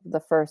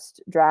 the first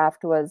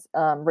draft was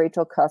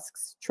Rachel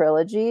Cusk's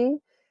trilogy.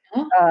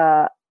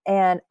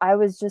 And I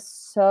was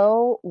just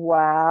so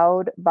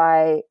wowed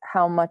by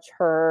how much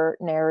her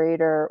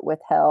narrator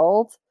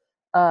withheld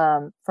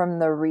from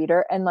the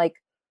reader, and like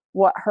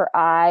what her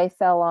eye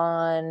fell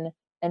on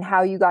and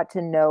how you got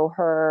to know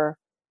her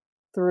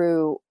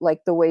through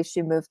like the way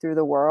she moved through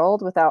the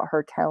world without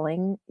her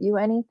telling you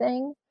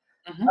anything.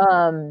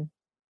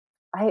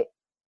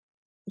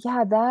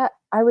 That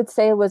I would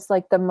say was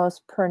like the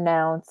most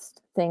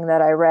pronounced thing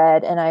that I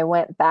read. And I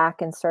went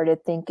back and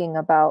started thinking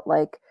about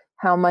like,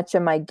 how much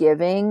am I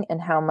giving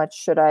and how much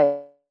should I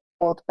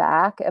hold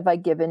back? Have I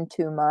given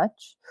too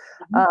much?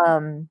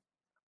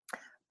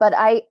 But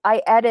I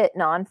edit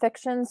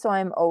nonfiction, so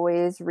I'm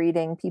always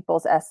reading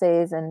people's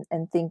essays and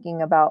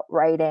thinking about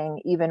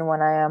writing, even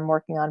when I am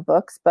working on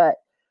books. But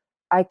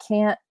I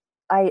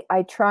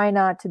try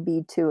not to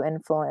be too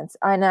influenced.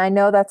 And I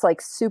know that's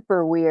like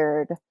super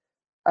weird.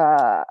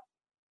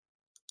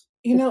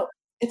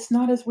 It's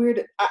not as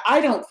weird. I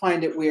don't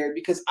find it weird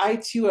because I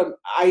too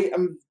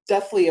am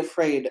deathly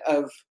afraid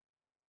of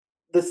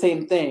the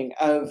same thing,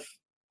 of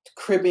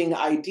cribbing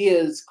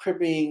ideas,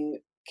 cribbing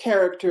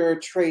character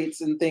traits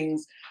and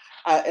things.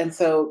 And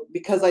so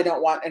because I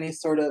don't want any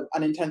sort of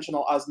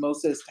unintentional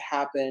osmosis to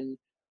happen,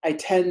 I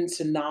tend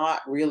to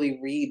not really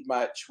read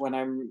much when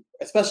I'm,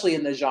 especially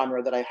in the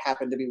genre that I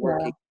happen to be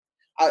working.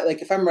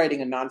 Like if I'm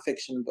writing a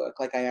nonfiction book,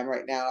 like I am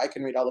right now, I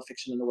can read all the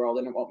fiction in the world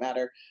and it won't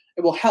matter.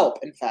 It will help,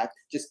 in fact,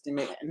 just in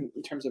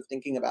terms of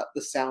thinking about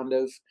the sound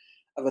of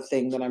a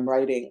thing that I'm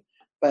writing.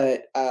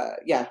 But I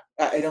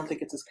don't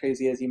think it's as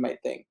crazy as you might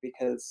think,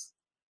 because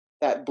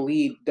that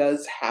bleed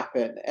does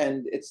happen,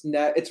 and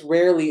it's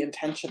rarely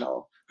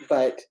intentional.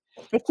 But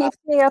it keeps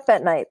me up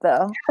at night,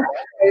 though.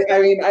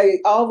 I mean, I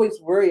always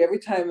worry every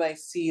time I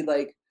see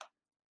like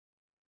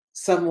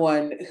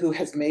someone who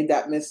has made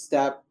that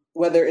misstep,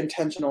 whether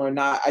intentional or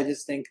not. I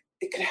just think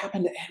it could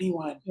happen to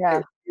anyone. Yeah,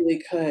 it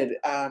really could,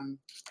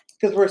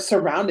 because we're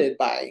surrounded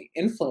by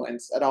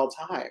influence at all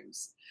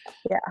times.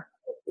 Yeah.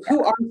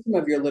 Who are some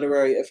of your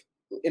literary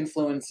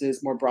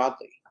influences more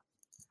broadly?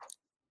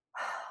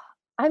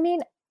 I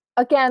mean,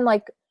 again,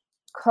 like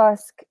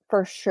Cusk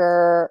for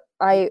sure.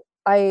 I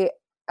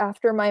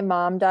after my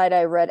mom died,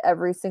 I read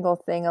every single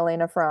thing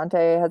Elena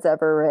Ferrante has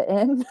ever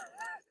written.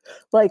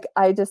 Like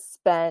I just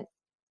spent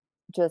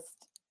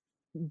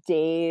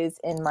days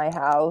in my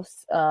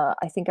house.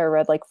 I think I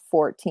read like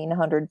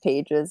 1,400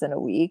 pages in a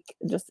week,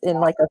 just in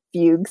like a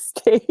fugue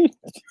state.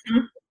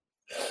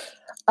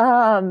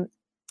 I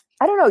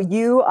don't know,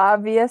 you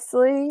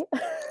obviously.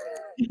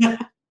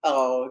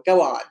 Oh,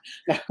 go on.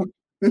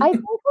 I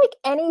think like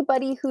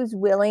anybody who's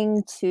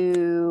willing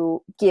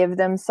to give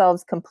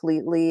themselves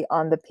completely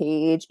on the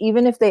page,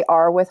 even if they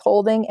are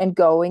withholding and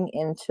going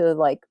into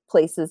like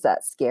places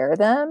that scare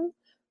them,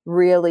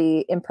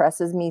 really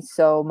impresses me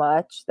so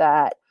much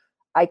that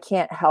I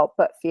can't help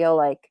but feel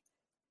like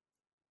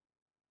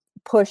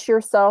push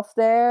yourself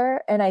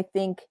there. And I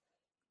think,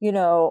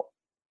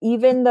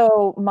 even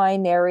though my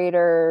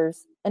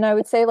narrators, and I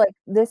would say like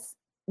this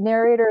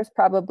narrator is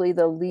probably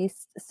the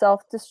least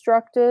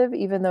self-destructive,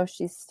 even though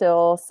she's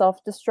still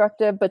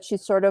self-destructive, but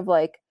she's sort of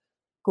like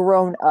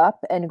grown up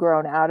and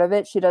grown out of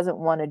it. She doesn't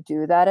want to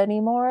do that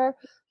anymore.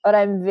 But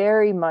I'm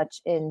very much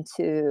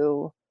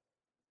into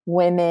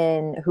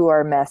women who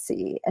are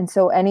messy. And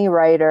so any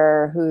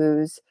writer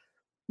who's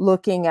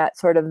looking at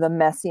sort of the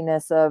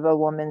messiness of a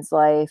woman's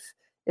life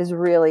is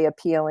really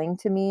appealing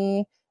to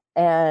me.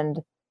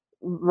 And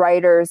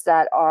writers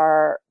that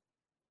are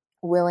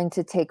willing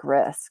to take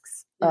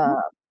risks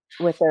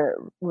with their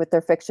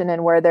fiction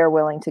and where they're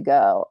willing to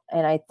go.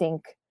 And I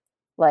think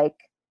like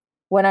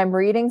when I'm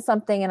reading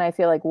something and I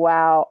feel like,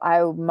 wow,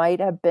 I might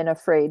have been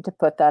afraid to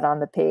put that on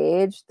the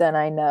page, then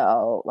I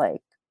know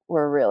like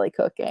we're really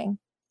cooking.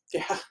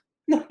 Yeah.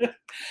 Are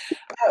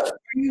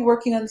you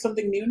working on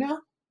something new now?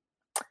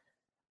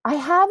 I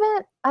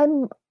haven't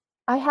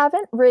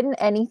written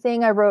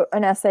anything. I wrote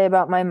an essay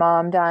about my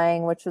mom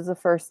dying, which was the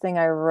first thing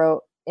I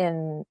wrote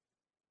in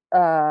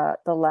the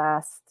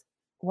last,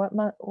 what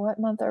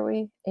month are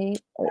we?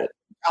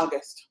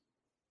 August.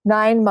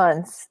 9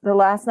 months. The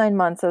last 9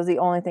 months was the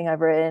only thing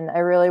I've written. I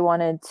really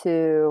wanted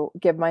to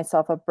give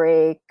myself a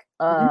break.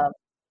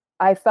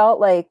 I felt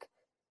like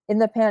in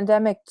the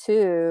pandemic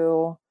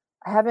too,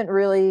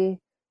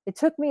 it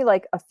took me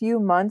like a few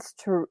months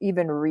to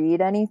even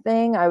read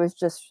anything. I was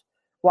just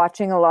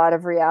watching a lot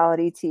of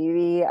reality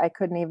TV. I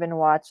couldn't even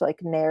watch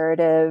like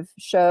narrative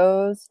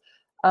shows.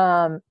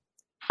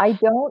 I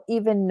don't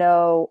even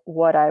know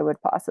what I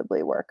would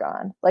possibly work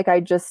on. Like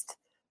I'm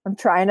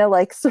trying to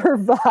like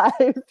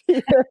survive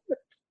here.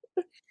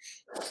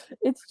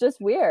 It's just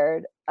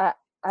weird. I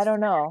don't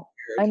know.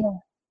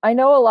 I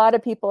know a lot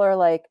of people are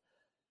like,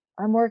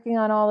 I'm working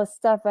on all this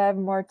stuff. I have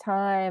more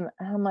time.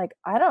 And I'm like,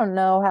 I don't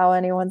know how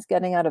anyone's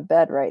getting out of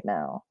bed right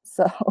now.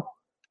 So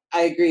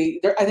I agree.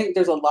 I think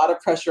there's a lot of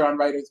pressure on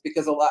writers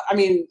because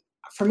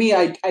for me,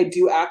 I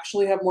do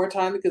actually have more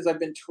time because I've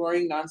been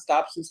touring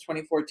nonstop since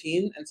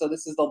 2014. And so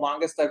this is the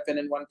longest I've been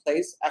in one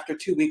place. After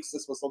 2 weeks,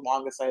 this was the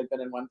longest I had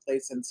been in one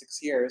place in 6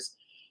 years.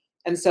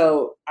 And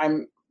so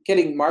I'm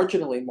getting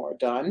marginally more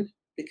done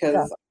because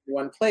I'm in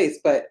one place,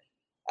 but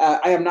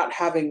I am not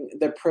having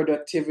the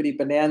productivity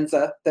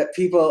bonanza that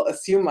people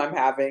assume I'm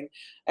having.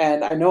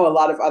 And I know a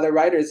lot of other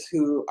writers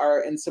who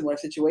are in similar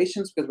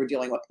situations because we're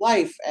dealing with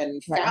life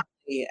and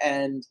family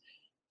and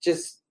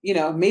just,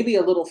 maybe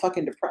a little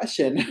fucking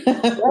depression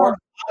or a lot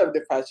of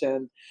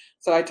depression.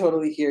 So I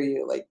totally hear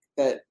you, like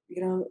that,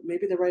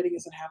 maybe the writing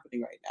isn't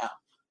happening right now.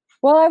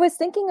 Well, I was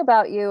thinking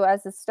about you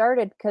as it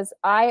started because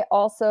I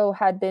also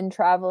had been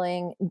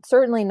traveling,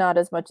 certainly not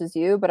as much as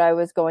you, but I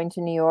was going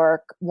to New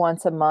York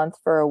once a month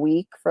for a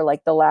week for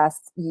like the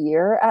last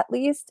year at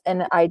least.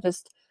 And I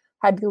just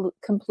had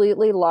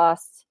completely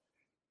lost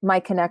my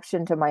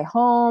connection to my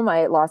home.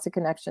 I lost a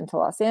connection to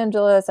Los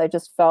Angeles. I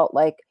just felt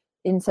like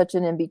in such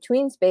an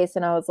in-between space.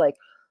 And I was like,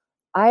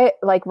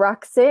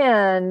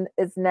 Roxanne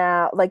is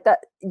now like that,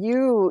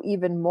 you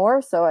even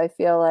more so. I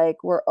feel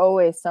like we're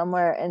always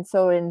somewhere. And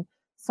so in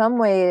some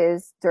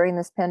ways during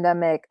this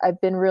pandemic,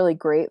 I've been really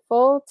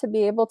grateful to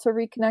be able to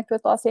reconnect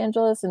with Los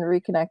Angeles and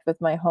reconnect with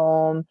my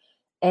home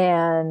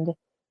and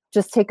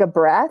just take a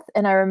breath.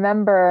 And I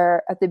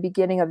remember at the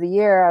beginning of the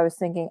year, I was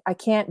thinking, I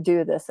can't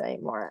do this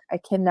anymore. I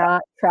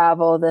cannot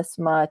travel this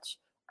much.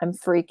 I'm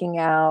freaking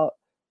out.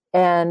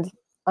 And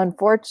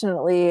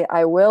unfortunately,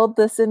 I willed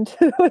this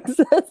into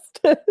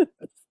existence.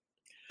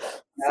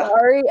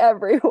 Sorry,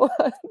 everyone.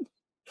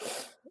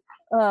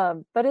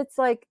 But it's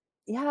like,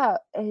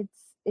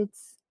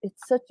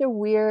 it's such a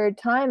weird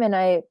time. And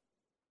I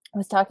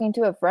was talking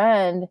to a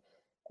friend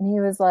and he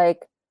was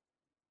like,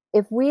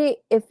 if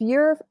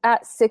you're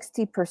at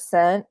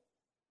 60%,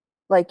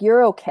 like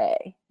you're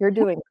okay, you're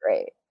doing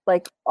great.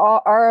 Like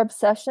our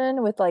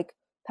obsession with like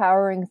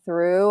powering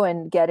through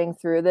and getting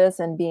through this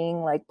and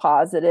being like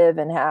positive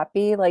and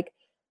happy, like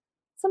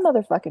it's a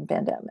motherfucking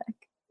pandemic.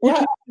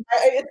 Yeah,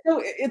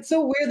 it's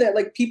so weird that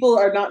like people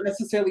are not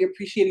necessarily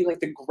appreciating like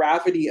the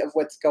gravity of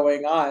what's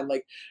going on.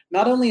 Like,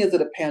 not only is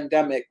it a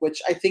pandemic, which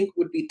I think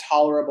would be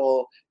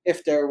tolerable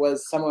if there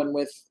was someone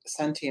with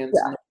sentience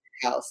in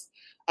the house,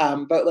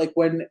 but like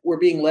when we're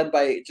being led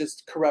by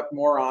just corrupt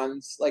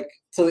morons, like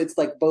so it's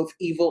like both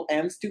evil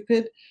and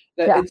stupid.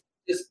 It's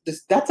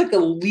just that's like a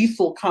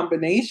lethal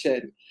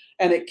combination,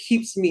 and it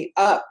keeps me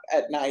up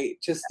at night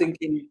just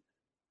thinking,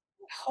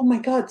 oh my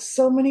God,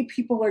 so many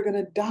people are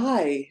gonna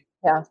die.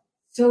 Yeah.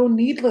 So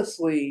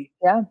needlessly.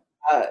 Yeah.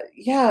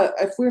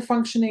 If we're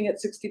functioning at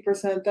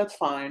 60%, that's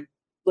fine.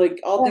 Like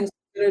all things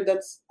considered,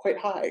 that's quite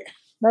high.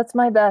 That's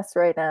my best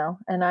right now.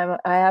 And I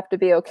have to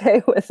be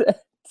okay with it.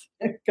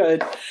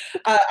 Good.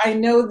 I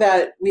know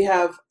that we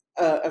have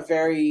a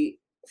very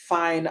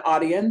fine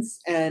audience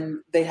and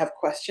they have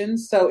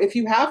questions. So if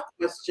you have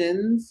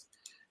questions,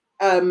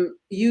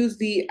 use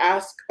the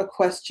Ask a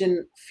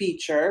Question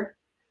feature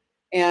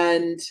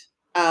and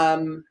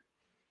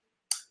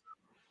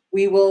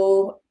we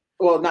will,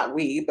 well, not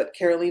we, but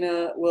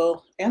Carolina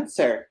will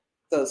answer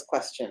those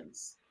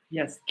questions.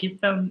 Yes, keep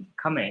them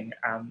coming.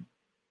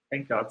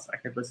 Thank God, I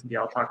could listen to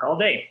y'all talk all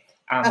day.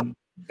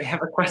 They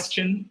have a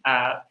question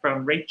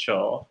from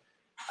Rachel,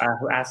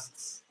 who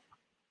asks,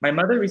 my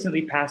mother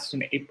recently passed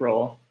in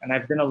April, and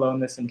I've been alone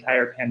this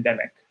entire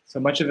pandemic, so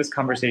much of this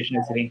conversation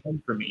is hitting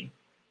home for me.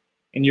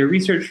 In your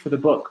research for the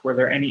book, were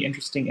there any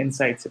interesting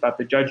insights about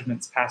the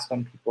judgments passed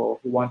on people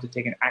who want to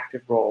take an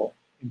active role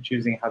in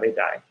choosing how they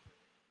die?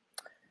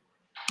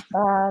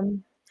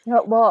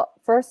 Well,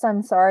 first,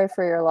 I'm sorry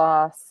for your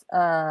loss.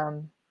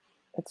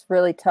 It's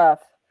really tough.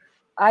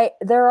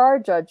 There are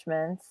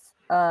judgments,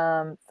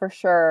 for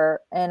sure.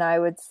 And I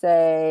would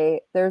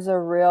say there's a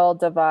real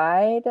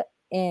divide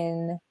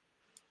in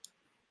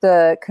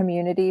the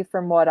community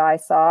from what I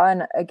saw.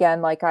 And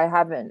again, like I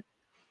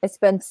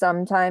spent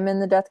some time in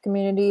the death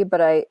community,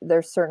 but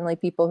there's certainly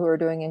people who are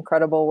doing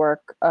incredible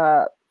work,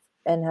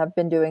 and have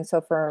been doing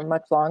so for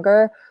much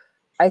longer.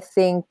 I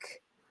think,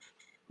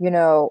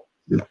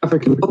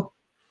 African.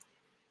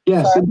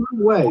 Yes, by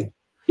the way.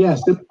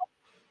 Yes.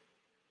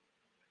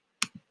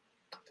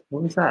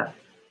 What was that?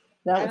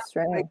 That was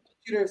strange. My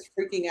computer's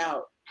freaking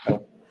out.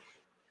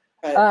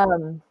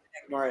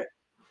 Ignore it.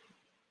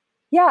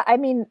 Yeah, I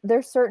mean,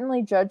 there's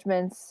certainly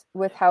judgments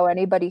with how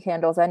anybody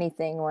handles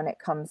anything when it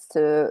comes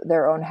to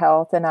their own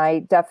health. And I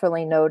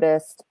definitely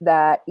noticed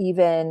that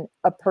even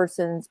a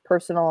person's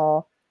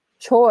personal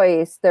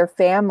choice, their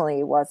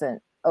family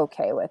wasn't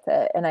okay with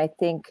it. And I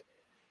think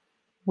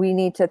we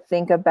need to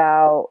think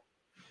about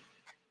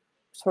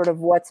sort of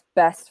what's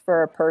best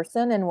for a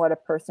person and what a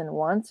person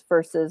wants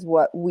versus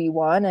what we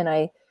want. And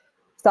I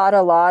thought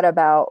a lot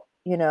about,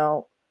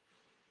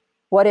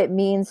 what it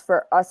means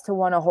for us to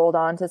want to hold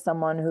on to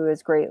someone who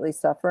is greatly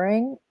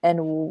suffering and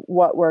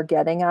what we're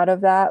getting out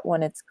of that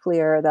when it's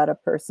clear that a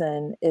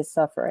person is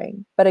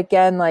suffering. But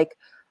again, like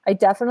I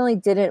definitely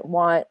didn't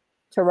want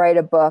to write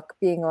a book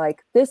being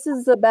like, this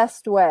is the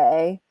best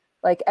way.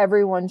 like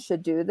everyone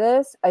should do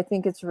this. I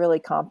think it's really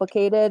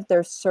complicated.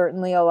 There's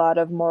certainly a lot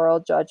of moral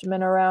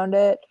judgment around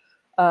it.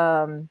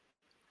 And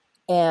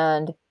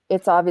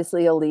it's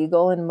obviously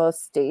illegal in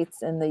most states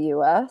in the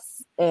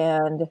US.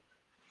 And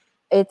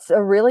it's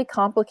a really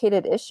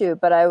complicated issue,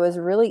 but I was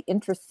really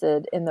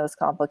interested in those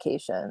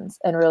complications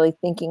and really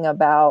thinking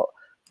about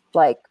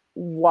like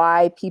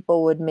why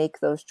people would make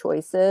those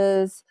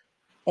choices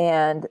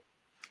and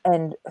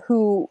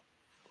who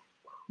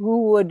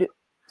would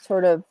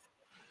sort of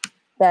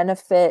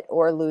benefit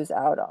or lose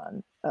out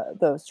on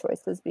those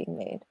choices being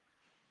made.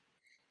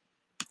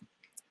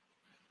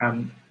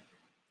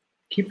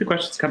 Keep the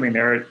questions coming.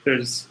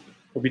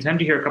 Will be time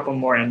to hear a couple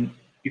more, and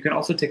you can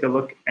also take a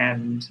look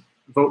and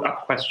vote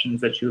up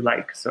questions that you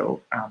like.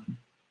 So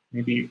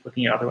maybe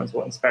looking at other ones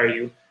will inspire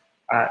you.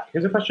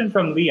 Here's a question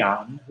from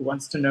Leon, who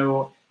wants to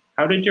know,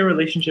 how did your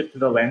relationship to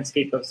the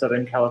landscape of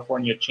Southern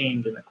California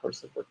change in the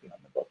course of working on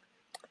the book?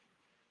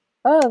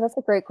 Oh, that's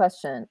a great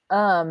question.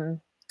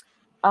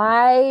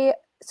 I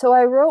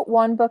wrote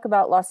one book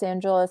about Los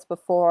Angeles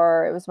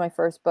before. It was my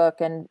first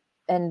book, and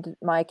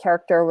my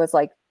character was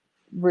like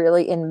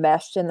really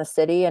enmeshed in the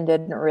city and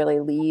didn't really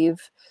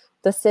leave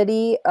the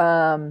city.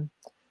 And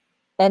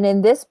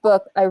in this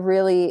book, I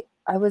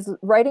was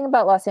writing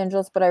about Los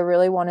Angeles, but I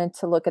really wanted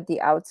to look at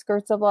the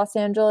outskirts of Los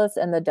Angeles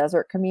and the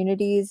desert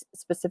communities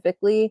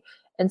specifically.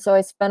 And so I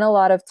spent a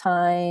lot of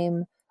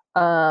time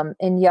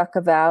in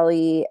Yucca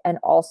Valley and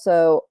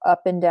also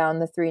up and down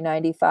the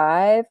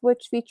 395,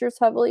 which features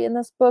heavily in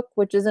this book,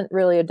 which isn't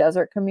really a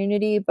desert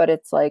community, but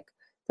it's like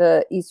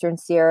the Eastern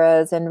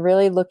Sierras, and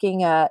really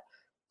looking at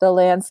the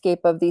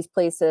landscape of these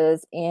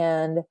places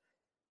and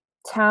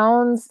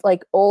towns,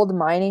 like old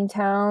mining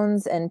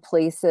towns and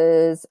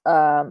places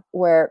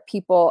where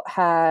people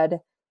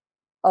had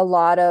a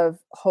lot of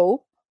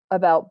hope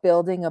about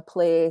building a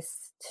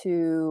place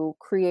to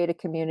create a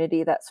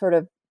community that sort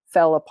of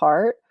fell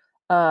apart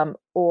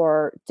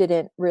or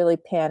didn't really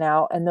pan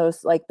out. And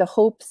those, like the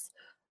hopes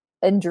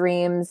and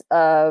dreams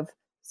of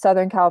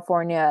Southern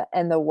California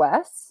and the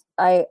West.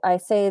 I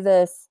say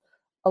this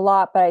a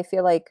lot, but I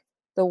feel like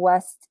the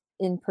West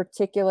in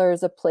particular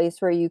is a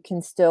place where you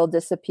can still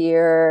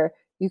disappear.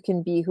 You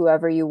can be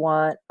whoever you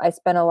want. I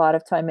spent a lot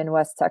of time in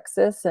West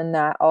Texas, and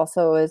that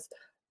also is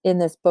in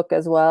this book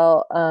as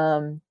well.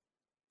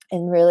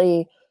 And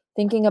really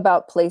thinking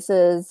about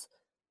places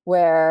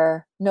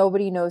where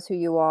nobody knows who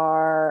you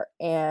are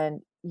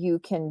and you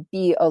can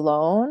be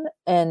alone.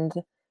 And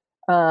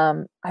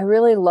I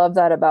really love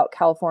that about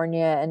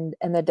California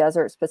and the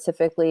desert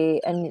specifically.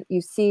 And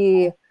you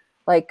see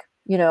like,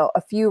 you know,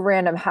 a few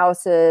random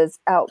houses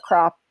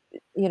outcrop,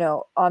 you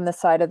know, on the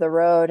side of the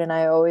road. And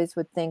I always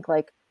would think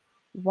like,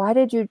 why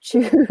did you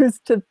choose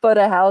to put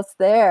a house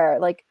there?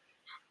 Like,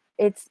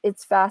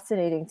 it's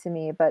fascinating to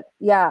me. But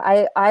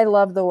yeah, I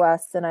love the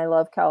West and I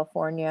love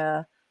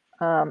California.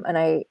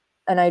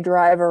 And I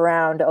drive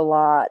around a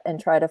lot and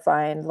try to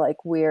find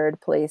like weird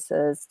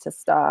places to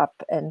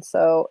stop. And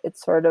so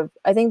it's sort of,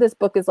 I think this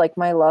book is like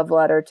my love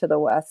letter to the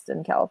West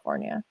and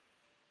California.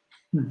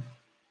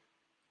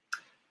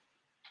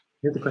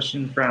 Here's a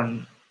question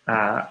from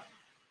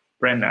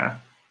Brenna,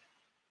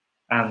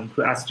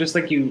 who asked, just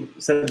like you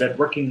said that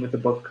working with the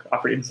book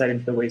offered insight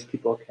into the ways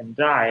people can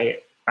die,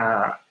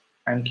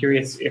 I'm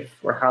curious if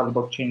or how the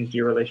book changed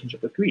your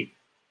relationship with grief.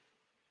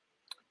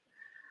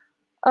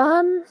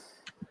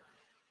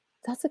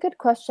 That's a good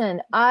question.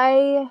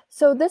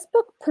 So this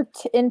book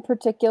in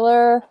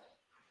particular,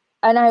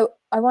 and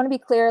I want to be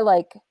clear,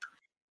 like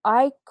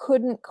I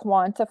couldn't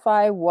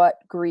quantify what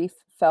grief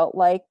felt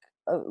like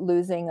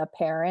losing a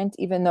parent,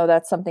 even though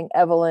that's something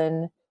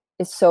Evelyn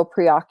is so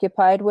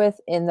preoccupied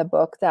with in the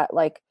book, that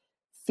like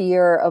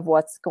fear of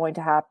what's going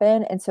to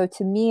happen. And so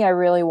to me, I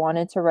really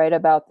wanted to write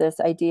about this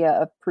idea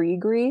of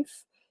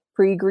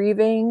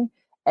pre-grieving,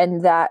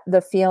 and that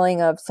the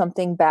feeling of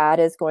something bad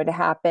is going to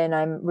happen.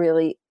 I'm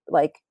really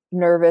like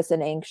nervous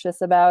and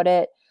anxious about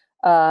it.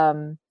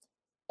 And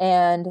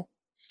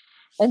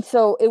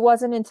so it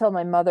wasn't until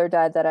my mother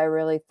died that I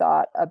really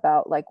thought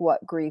about like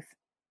what grief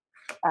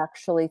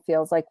actually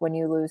feels like when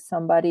you lose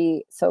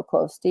somebody so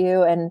close to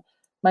you. And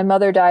my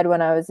mother died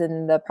when I was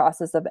in the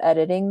process of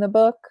editing the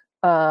book.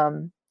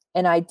 And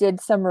I did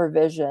some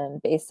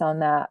revision based on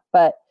that.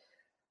 But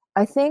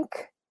I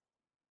think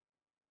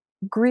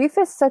grief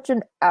is such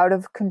an out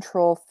of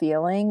control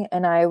feeling.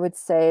 And I would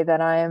say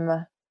that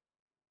I'm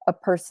a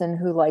person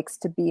who likes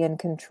to be in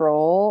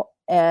control.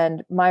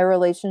 And my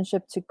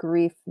relationship to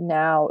grief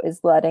now is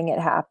letting it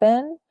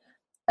happen,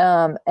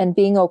 and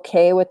being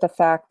okay with the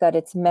fact that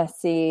it's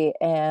messy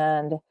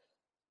and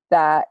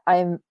that I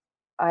am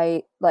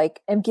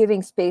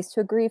giving space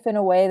to grief in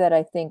a way that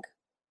I think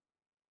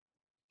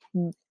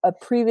a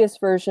previous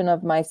version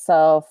of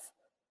myself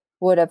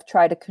would have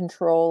tried to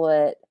control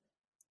it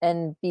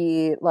and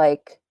be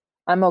like,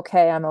 I'm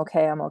okay.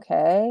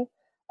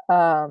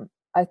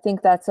 I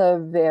think that's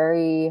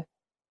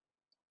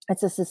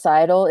it's a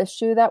societal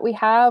issue that we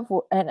have.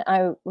 And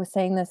I was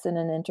saying this in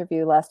an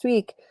interview last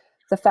week,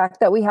 the fact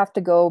that we have to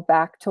go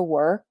back to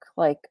work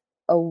like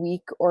a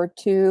week or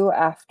two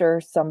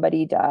after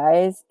somebody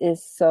dies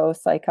is so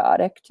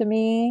psychotic to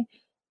me.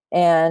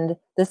 And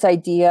this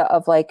idea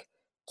of like,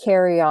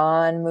 carry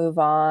on, move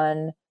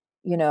on,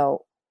 you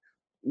know,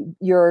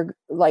 you're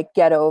like,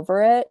 get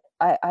over it.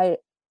 I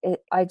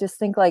just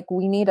think like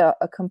we need a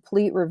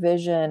complete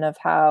revision of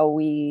how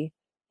we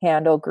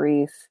handle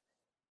grief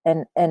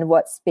and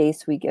what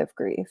space we give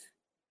grief.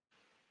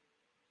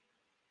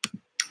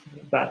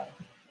 But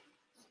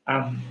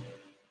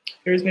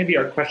here's maybe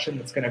our question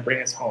that's going to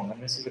bring us home,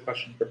 and this is a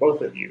question for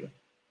both of you.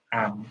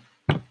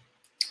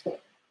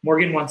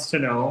 Morgan wants to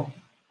know,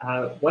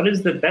 what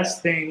is the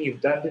best thing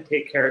you've done to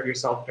take care of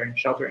yourself during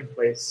shelter in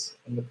place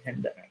in the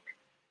pandemic?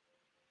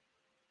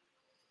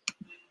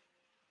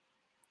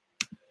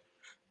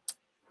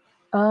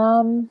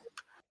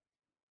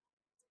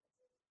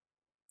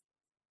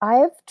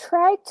 I've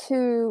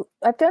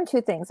done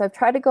two things. I've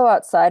tried to go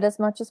outside as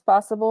much as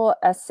possible,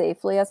 as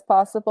safely as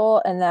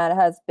possible. And that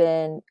has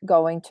been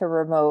going to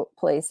remote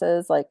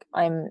places. Like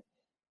I'm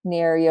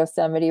near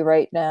Yosemite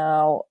right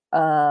now,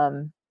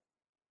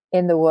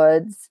 in the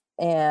woods,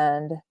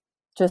 and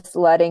just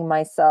letting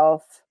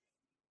myself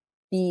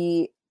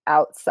be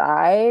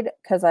outside.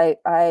 Cause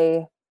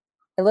I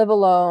live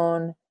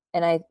alone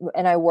and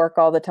I work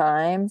all the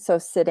time. So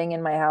sitting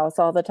in my house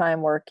all the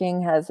time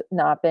working has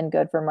not been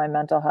good for my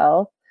mental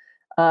health.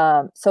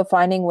 So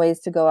finding ways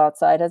to go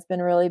outside has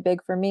been really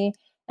big for me.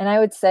 And I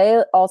would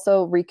say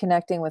also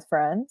reconnecting with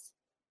friends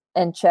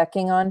and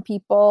checking on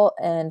people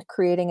and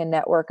creating a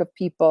network of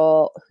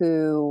people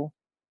who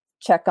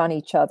check on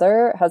each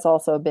other has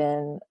also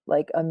been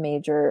like a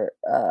major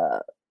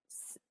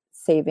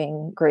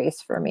saving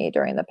grace for me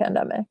during the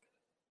pandemic.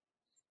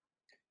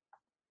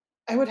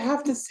 I would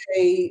have to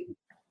say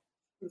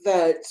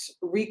that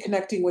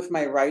reconnecting with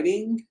my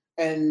writing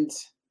and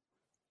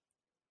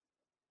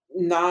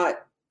not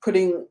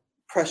putting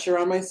pressure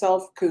on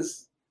myself,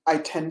 because I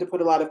tend to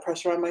put a lot of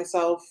pressure on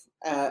myself,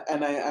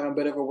 and I'm a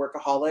bit of a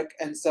workaholic.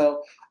 And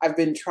so I've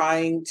been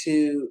trying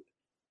to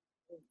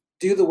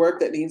do the work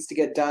that needs to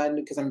get done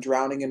because I'm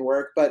drowning in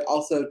work, but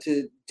also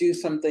to do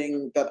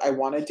something that I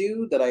want to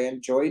do, that I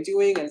enjoy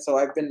doing. And so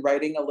I've been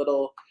writing a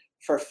little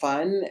for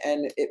fun,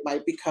 and it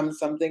might become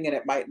something and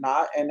it might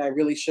not. And I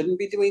really shouldn't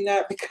be doing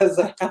that because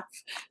I have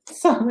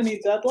so many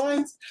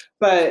deadlines.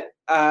 But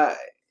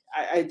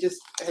I just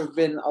have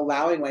been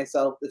allowing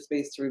myself the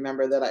space to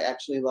remember that I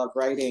actually love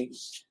writing.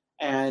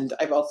 And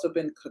I've also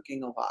been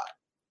cooking a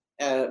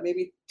lot,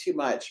 maybe too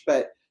much,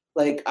 but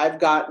like I've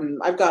gone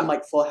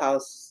like Full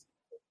House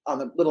on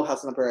the Little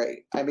House on the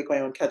Prairie. I make my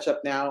own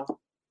ketchup now.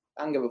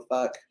 I don't give a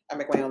fuck. I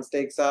make my own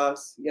steak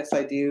sauce. Yes,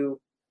 I do.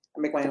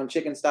 I make my own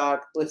chicken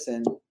stock.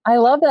 Listen. I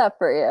love that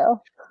for you.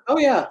 Oh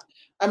yeah.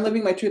 I'm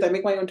living my truth. I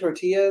make my own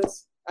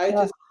tortillas. I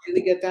just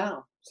really get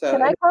down. So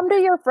can I come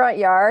to your front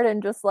yard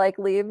and just like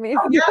leave me?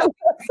 Oh, yeah.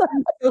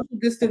 Social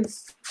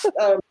distance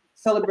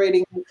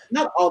celebrating,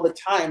 not all the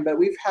time, but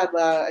we've had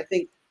I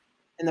think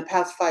in the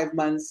past 5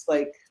 months,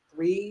 like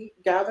 3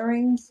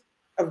 gatherings,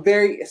 a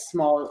very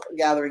small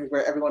gatherings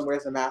where everyone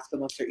wears a mask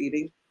unless they're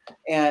eating.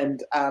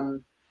 And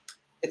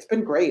it's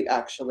been great,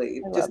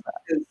 actually. Just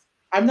because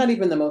I'm not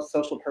even the most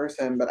social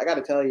person, but I got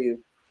to tell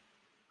you,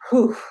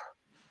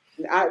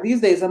 these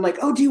days I'm like,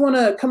 oh, do you want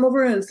to come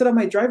over and sit on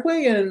my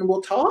driveway and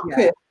we'll talk?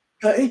 Yeah.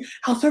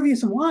 I'll serve you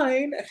some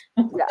wine.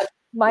 Yeah.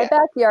 My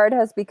backyard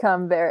has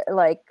become very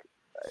like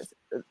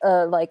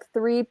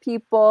 3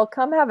 people,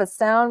 come have a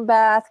sound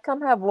bath, come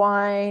have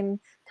wine,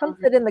 come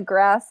sit in the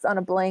grass on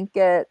a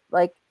blanket.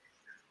 Like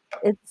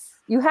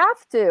you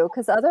have to,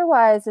 because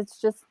otherwise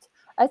it's just,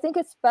 I think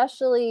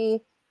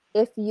especially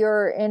if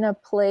you're in a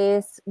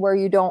place where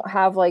you don't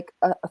have like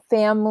a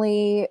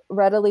family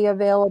readily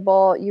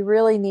available, you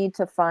really need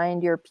to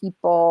find your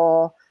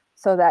people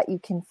so that you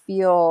can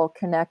feel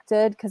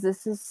connected, because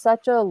this is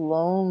such a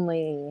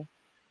lonely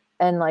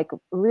and like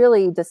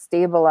really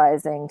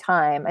destabilizing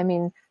time. I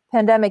mean,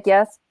 pandemic,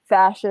 yes,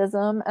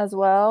 fascism as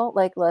well.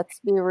 Like,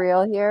 let's be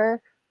real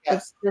here. Yes.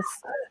 It's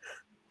just,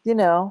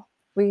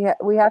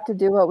 we have to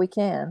do what we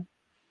can.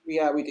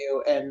 Yeah, we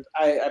do. And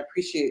I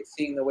appreciate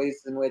seeing the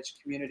ways in which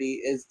community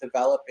is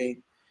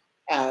developing.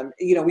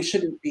 We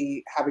shouldn't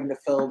be having to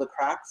fill the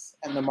cracks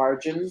and the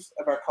margins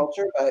of our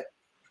culture, but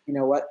you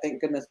know what?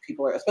 Thank goodness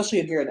people are,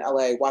 especially here in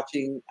LA,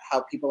 watching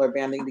how people are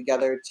banding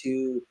together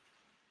to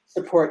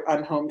support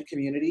unhomed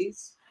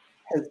communities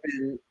has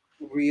been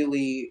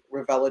really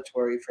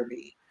revelatory for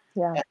me.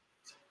 Yeah.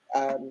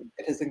 And,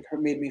 it has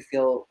made me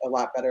feel a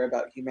lot better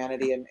about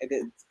humanity, and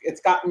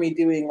it's gotten me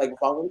doing like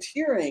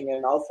volunteering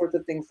and all sorts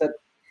of things that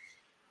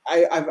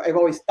I've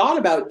always thought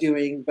about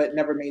doing but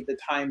never made the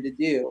time to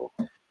do.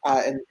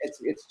 And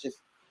it's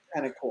just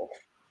kind of cool.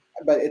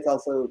 But it's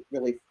also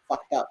really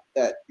fucked up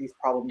that these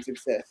problems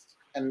exist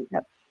and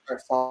are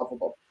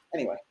solvable.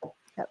 Anyway.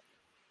 Yep.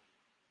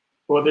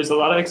 Well, there's a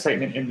lot of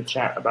excitement in the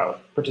chat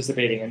about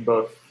participating in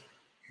both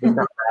the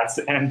grass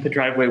and the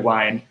driveway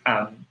wine.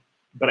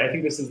 But I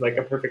think this is like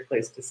a perfect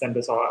place to send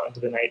us all out into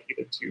the night,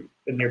 either to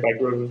the nearby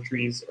grove of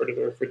trees or to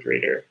the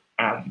refrigerator.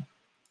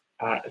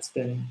 It's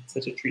been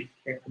such a treat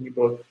hearing from you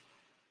both.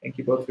 Thank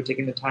you both for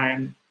taking the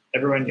time.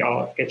 Everyone,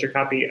 y'all, get your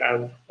copy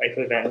of Life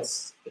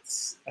Events.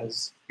 It's,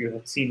 as you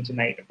have seen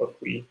tonight, a book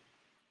we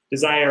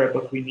desire, a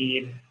book we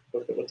need, a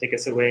book that will take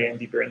us away and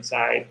deeper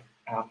inside.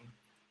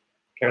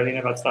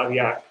 Karolina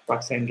Wacławiak,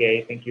 Roxane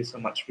Gay, thank you so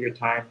much for your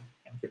time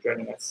and for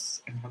joining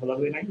us. And have a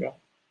lovely night, y'all.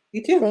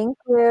 You too. Thank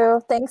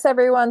you. Thanks,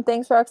 everyone.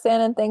 Thanks,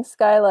 Roxanne, and thanks,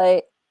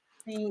 Skylight.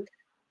 Thanks.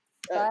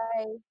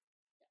 Bye.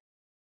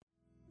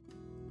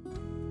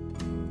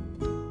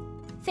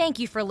 Thank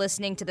you for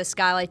listening to the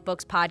Skylight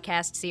Books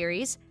podcast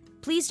series.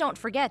 Please don't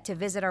forget to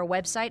visit our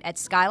website at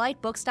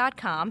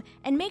skylightbooks.com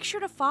and make sure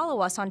to follow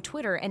us on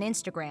Twitter and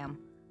Instagram.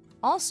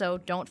 Also,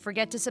 don't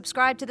forget to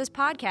subscribe to this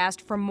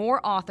podcast for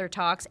more author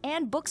talks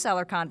and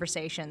bookseller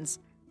conversations.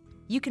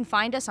 You can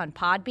find us on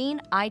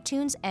Podbean,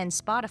 iTunes, and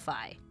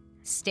Spotify.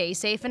 Stay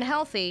safe and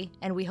healthy,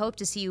 and we hope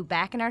to see you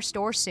back in our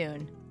store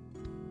soon.